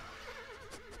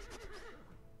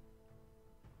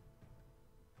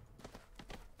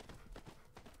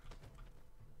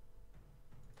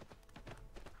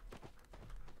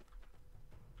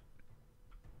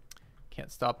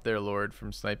 Can't stop their lord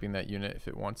from sniping that unit if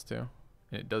it wants to.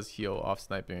 And it does heal off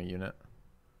sniping a unit.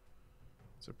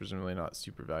 So presumably not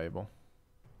super valuable.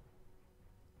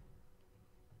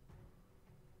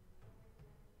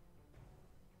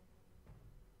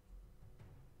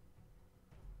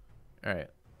 Alright.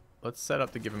 Let's set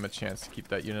up to give him a chance to keep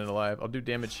that unit alive. I'll do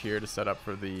damage here to set up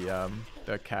for the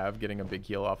cav getting a big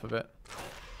heal off of it.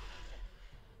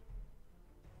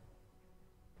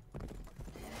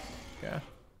 Yeah.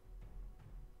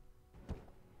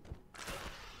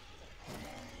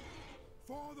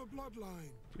 For the bloodline.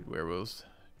 Dude, werewolves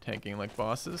tanking like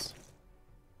bosses.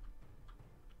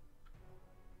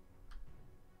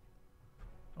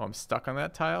 Oh, I'm stuck on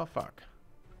that tile? Fuck.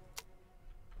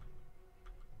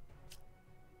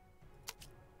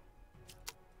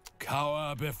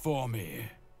 Cower before me.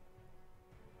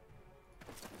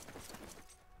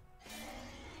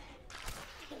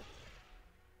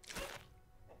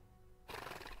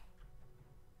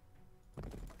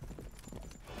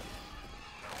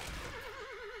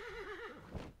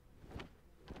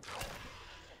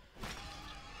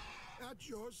 At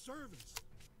your service.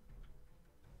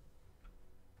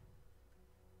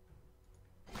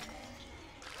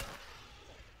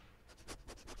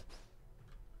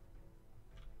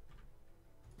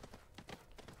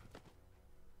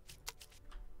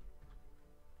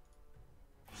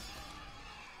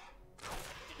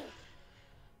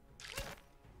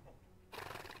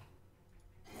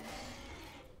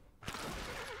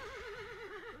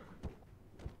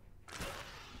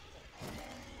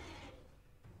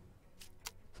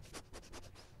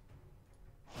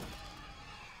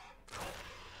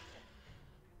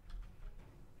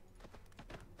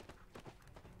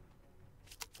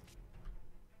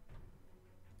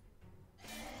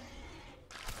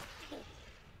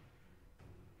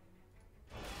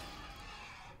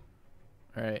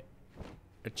 Alright.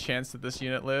 a chance that this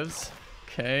unit lives.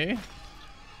 Okay.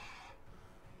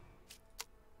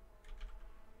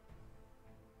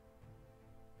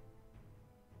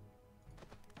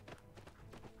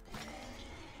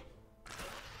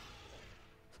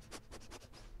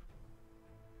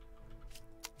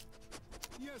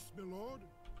 Yes, my lord.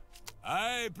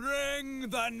 I bring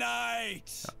the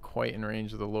night. Not quite in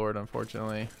range of the Lord,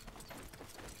 unfortunately.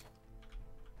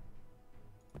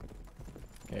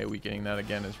 Okay, weakening that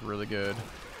again is really good.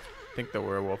 I think the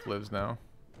werewolf lives now.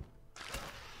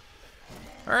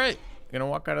 Alright, gonna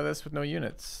walk out of this with no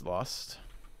units lost.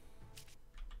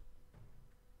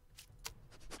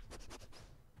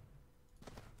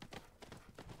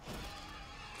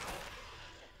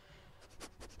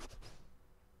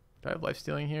 Do I have life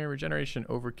stealing here? Regeneration,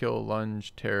 overkill,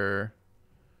 lunge, terror.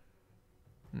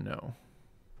 No.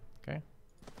 Okay.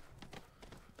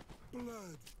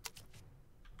 Blood.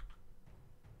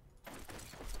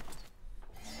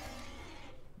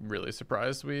 Really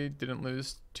surprised we didn't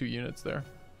lose 2 units there.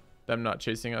 Them not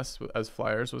chasing us as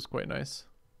flyers was quite nice.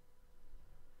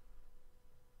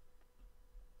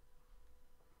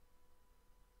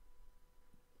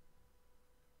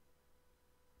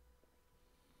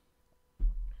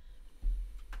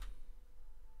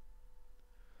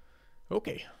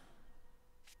 Okay.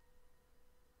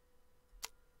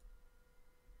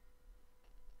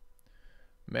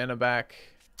 Mana back,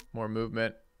 more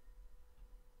movement.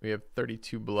 We have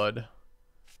 32 blood.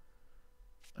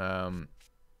 I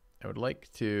would like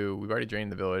to. We've already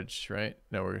drained the village, right?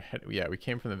 No, yeah, we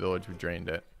came from the village. We drained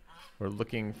it. We're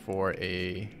looking for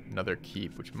another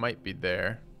keep, which might be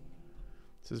there.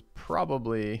 This is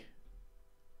probably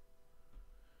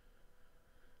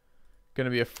gonna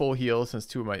be a full heal since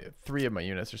 3 of my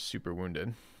units are super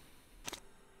wounded.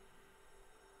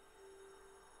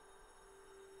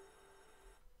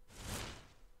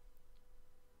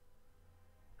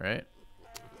 Right.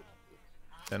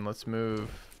 Then let's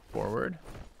move forward.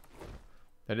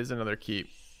 That is another keep.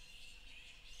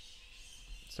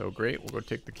 So great, we'll go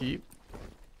take the keep.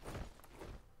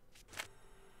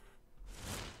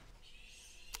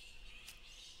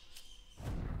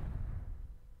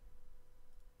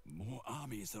 More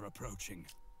armies are approaching.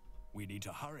 We need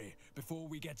to hurry before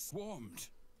we get swarmed.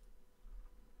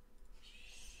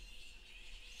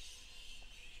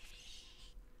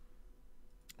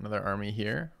 Another army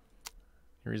here.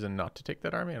 Any reason not to take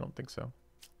that army? I don't think so.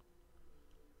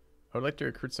 I would like to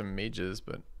recruit some mages,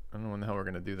 but I don't know when the hell we're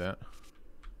going to do that.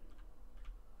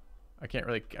 I can't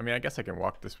really... I mean, I guess I can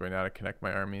walk this way now to connect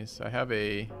my armies. I have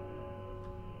a...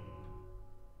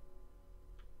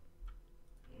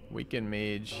 weakened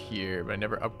mage here, but I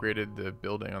never upgraded the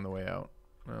building on the way out.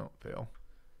 Well, fail.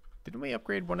 Didn't we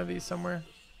upgrade one of these somewhere?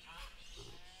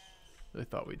 Really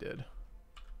thought we did.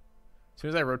 As soon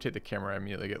as I rotate the camera, I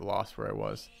immediately get lost where I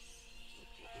was.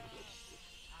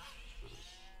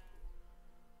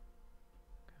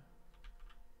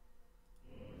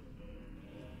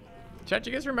 Chat,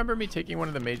 do you guys remember me taking one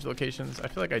of the mage locations? I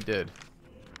feel like I did.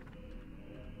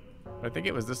 I think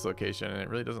it was this location, and it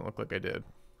really doesn't look like I did.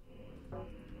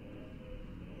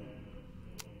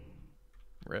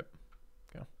 Rip.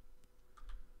 Go.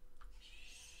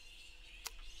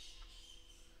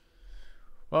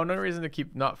 Well, no reason to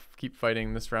keep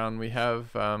fighting this round. We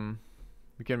have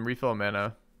we can refill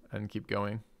mana and keep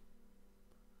going.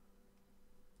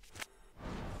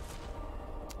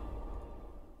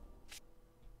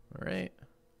 All right.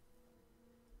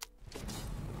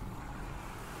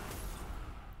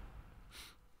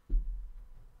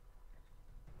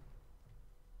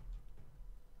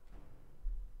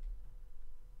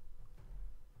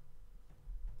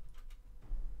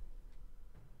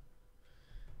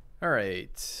 All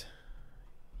right.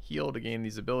 Heal to gain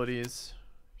these abilities.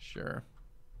 Sure.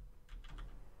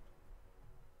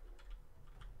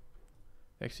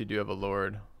 I actually do have a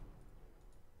lord.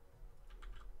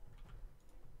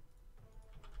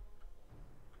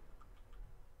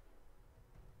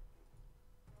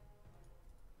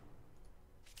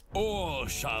 All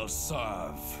shall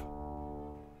serve.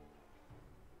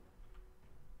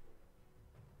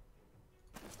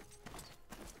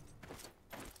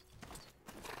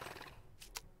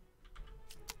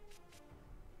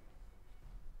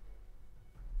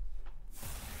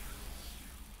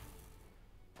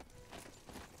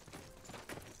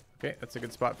 Okay, that's a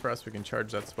good spot for us. We can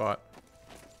charge that spot.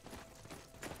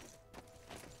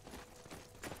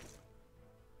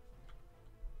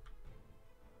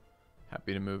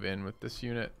 Happy to move in with this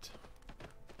unit.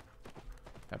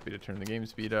 Happy to turn the game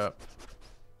speed up.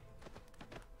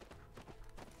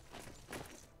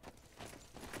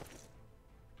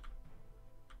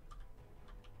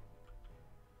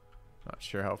 Not not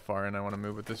sure how far in I want to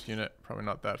move with this unit. Probably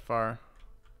not that far.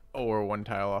 Or one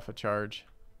tile off a charge.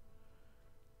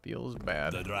 Feels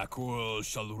bad. The Dracul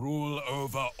shall rule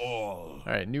over all.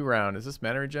 Alright, new round. Is this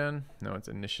mana regen? No, it's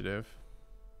initiative.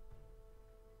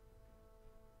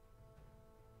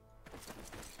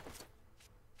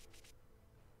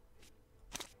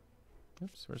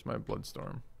 Oops, where's my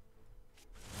Bloodstorm?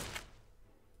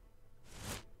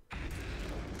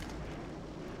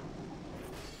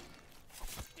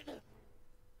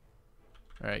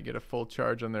 Alright, get a full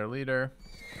charge on their leader.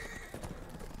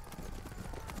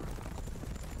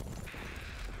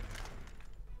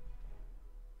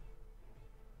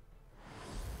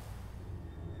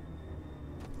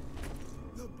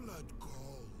 The blood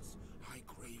calls. I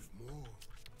crave more.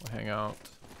 We'll hang out.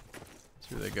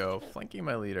 See where they go. Flanking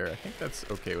my leader. I think that's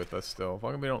okay with us still. As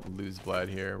long as we don't lose Vlad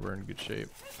here, we're in good shape.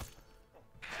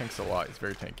 Tanks a lot. He's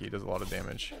very tanky. He does a lot of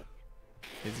damage.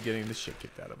 He's getting the shit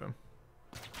kicked out of him.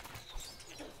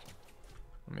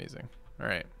 Amazing.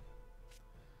 Alright.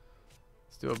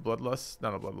 Let's do a Bloodlust.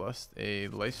 Not a Bloodlust. A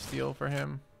Lifesteal for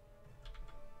him.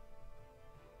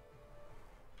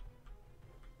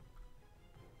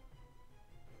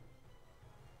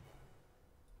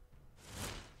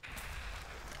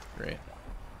 Great.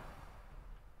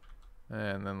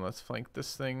 And then let's flank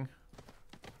this thing.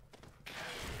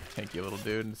 Tanky little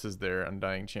dude. This is their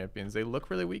Undying Champions. They look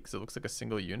really weak because it looks like a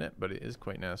single unit, but it is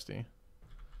quite nasty.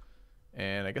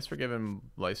 And I guess we're giving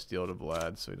Lifesteal to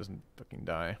Vlad so he doesn't fucking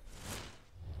die.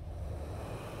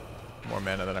 More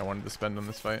mana than I wanted to spend on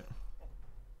this fight.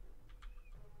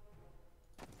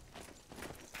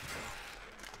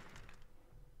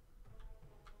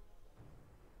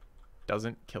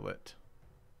 Doesn't kill it.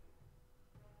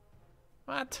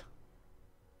 What?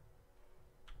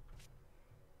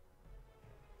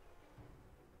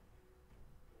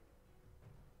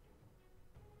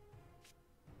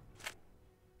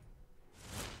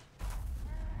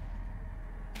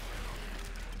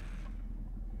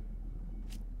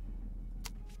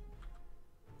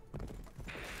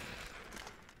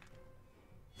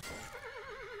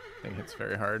 Thing hits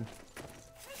very hard.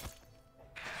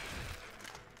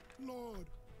 Lord,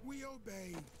 we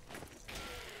obey.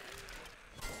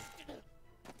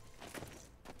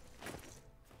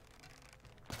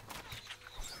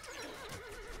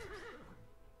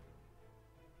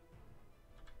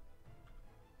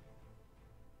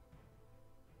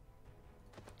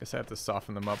 Guess I have to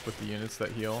soften them up with the units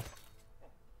that heal.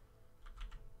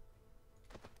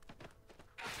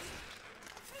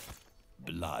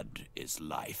 Blood is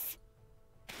life.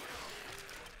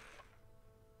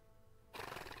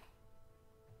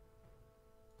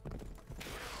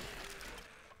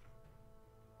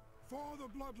 For the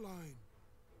bloodline.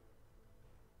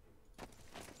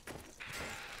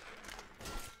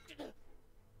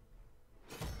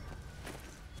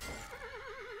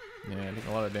 Yeah, I took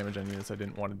a lot of damage on units. I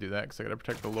didn't want to do that because I gotta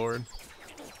protect the Lord.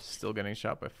 Still getting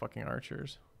shot by fucking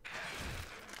archers.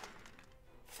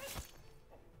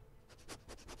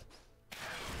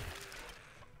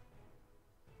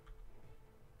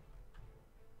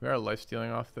 We are life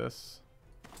stealing off this.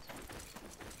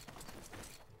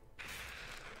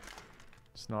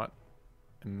 It's not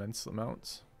immense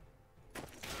amounts.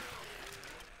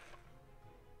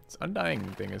 This Undying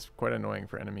thing is quite annoying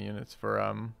for enemy units, for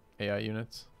AI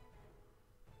units.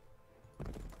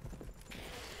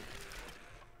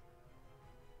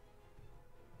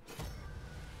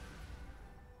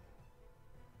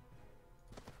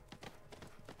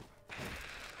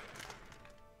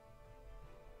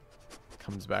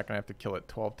 Comes back and I have to kill it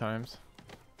 12 times.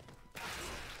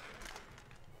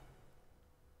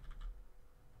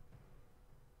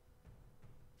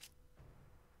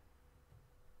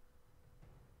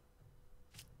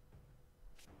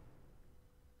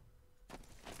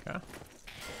 Okay.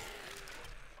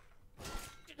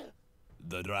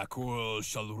 The Dracul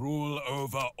shall rule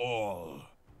over all.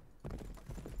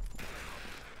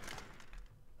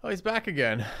 Oh, he's back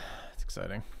again. It's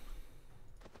exciting.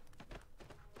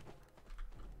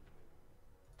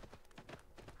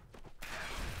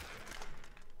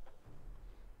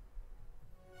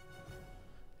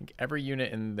 I think every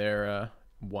unit in their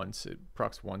it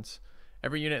procs once.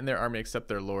 Every unit in their army except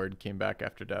their lord came back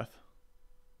after death.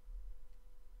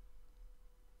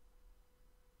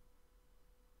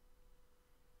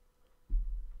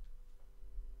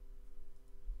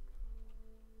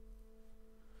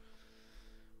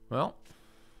 Well,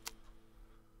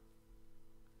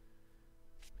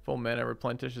 full mana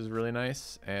replenish is really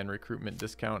nice, and recruitment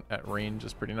discount at range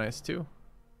is pretty nice too.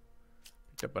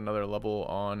 Picked up another level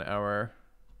on our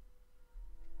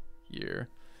here.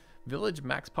 Village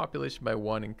max population by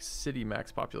 1 and city max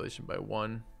population by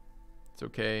 1. It's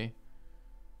okay.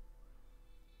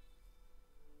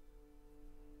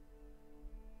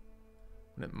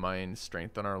 Wouldn't mind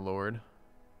strength on our lord.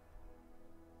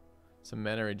 Some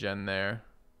mana regen there.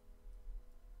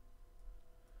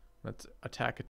 Let's attack a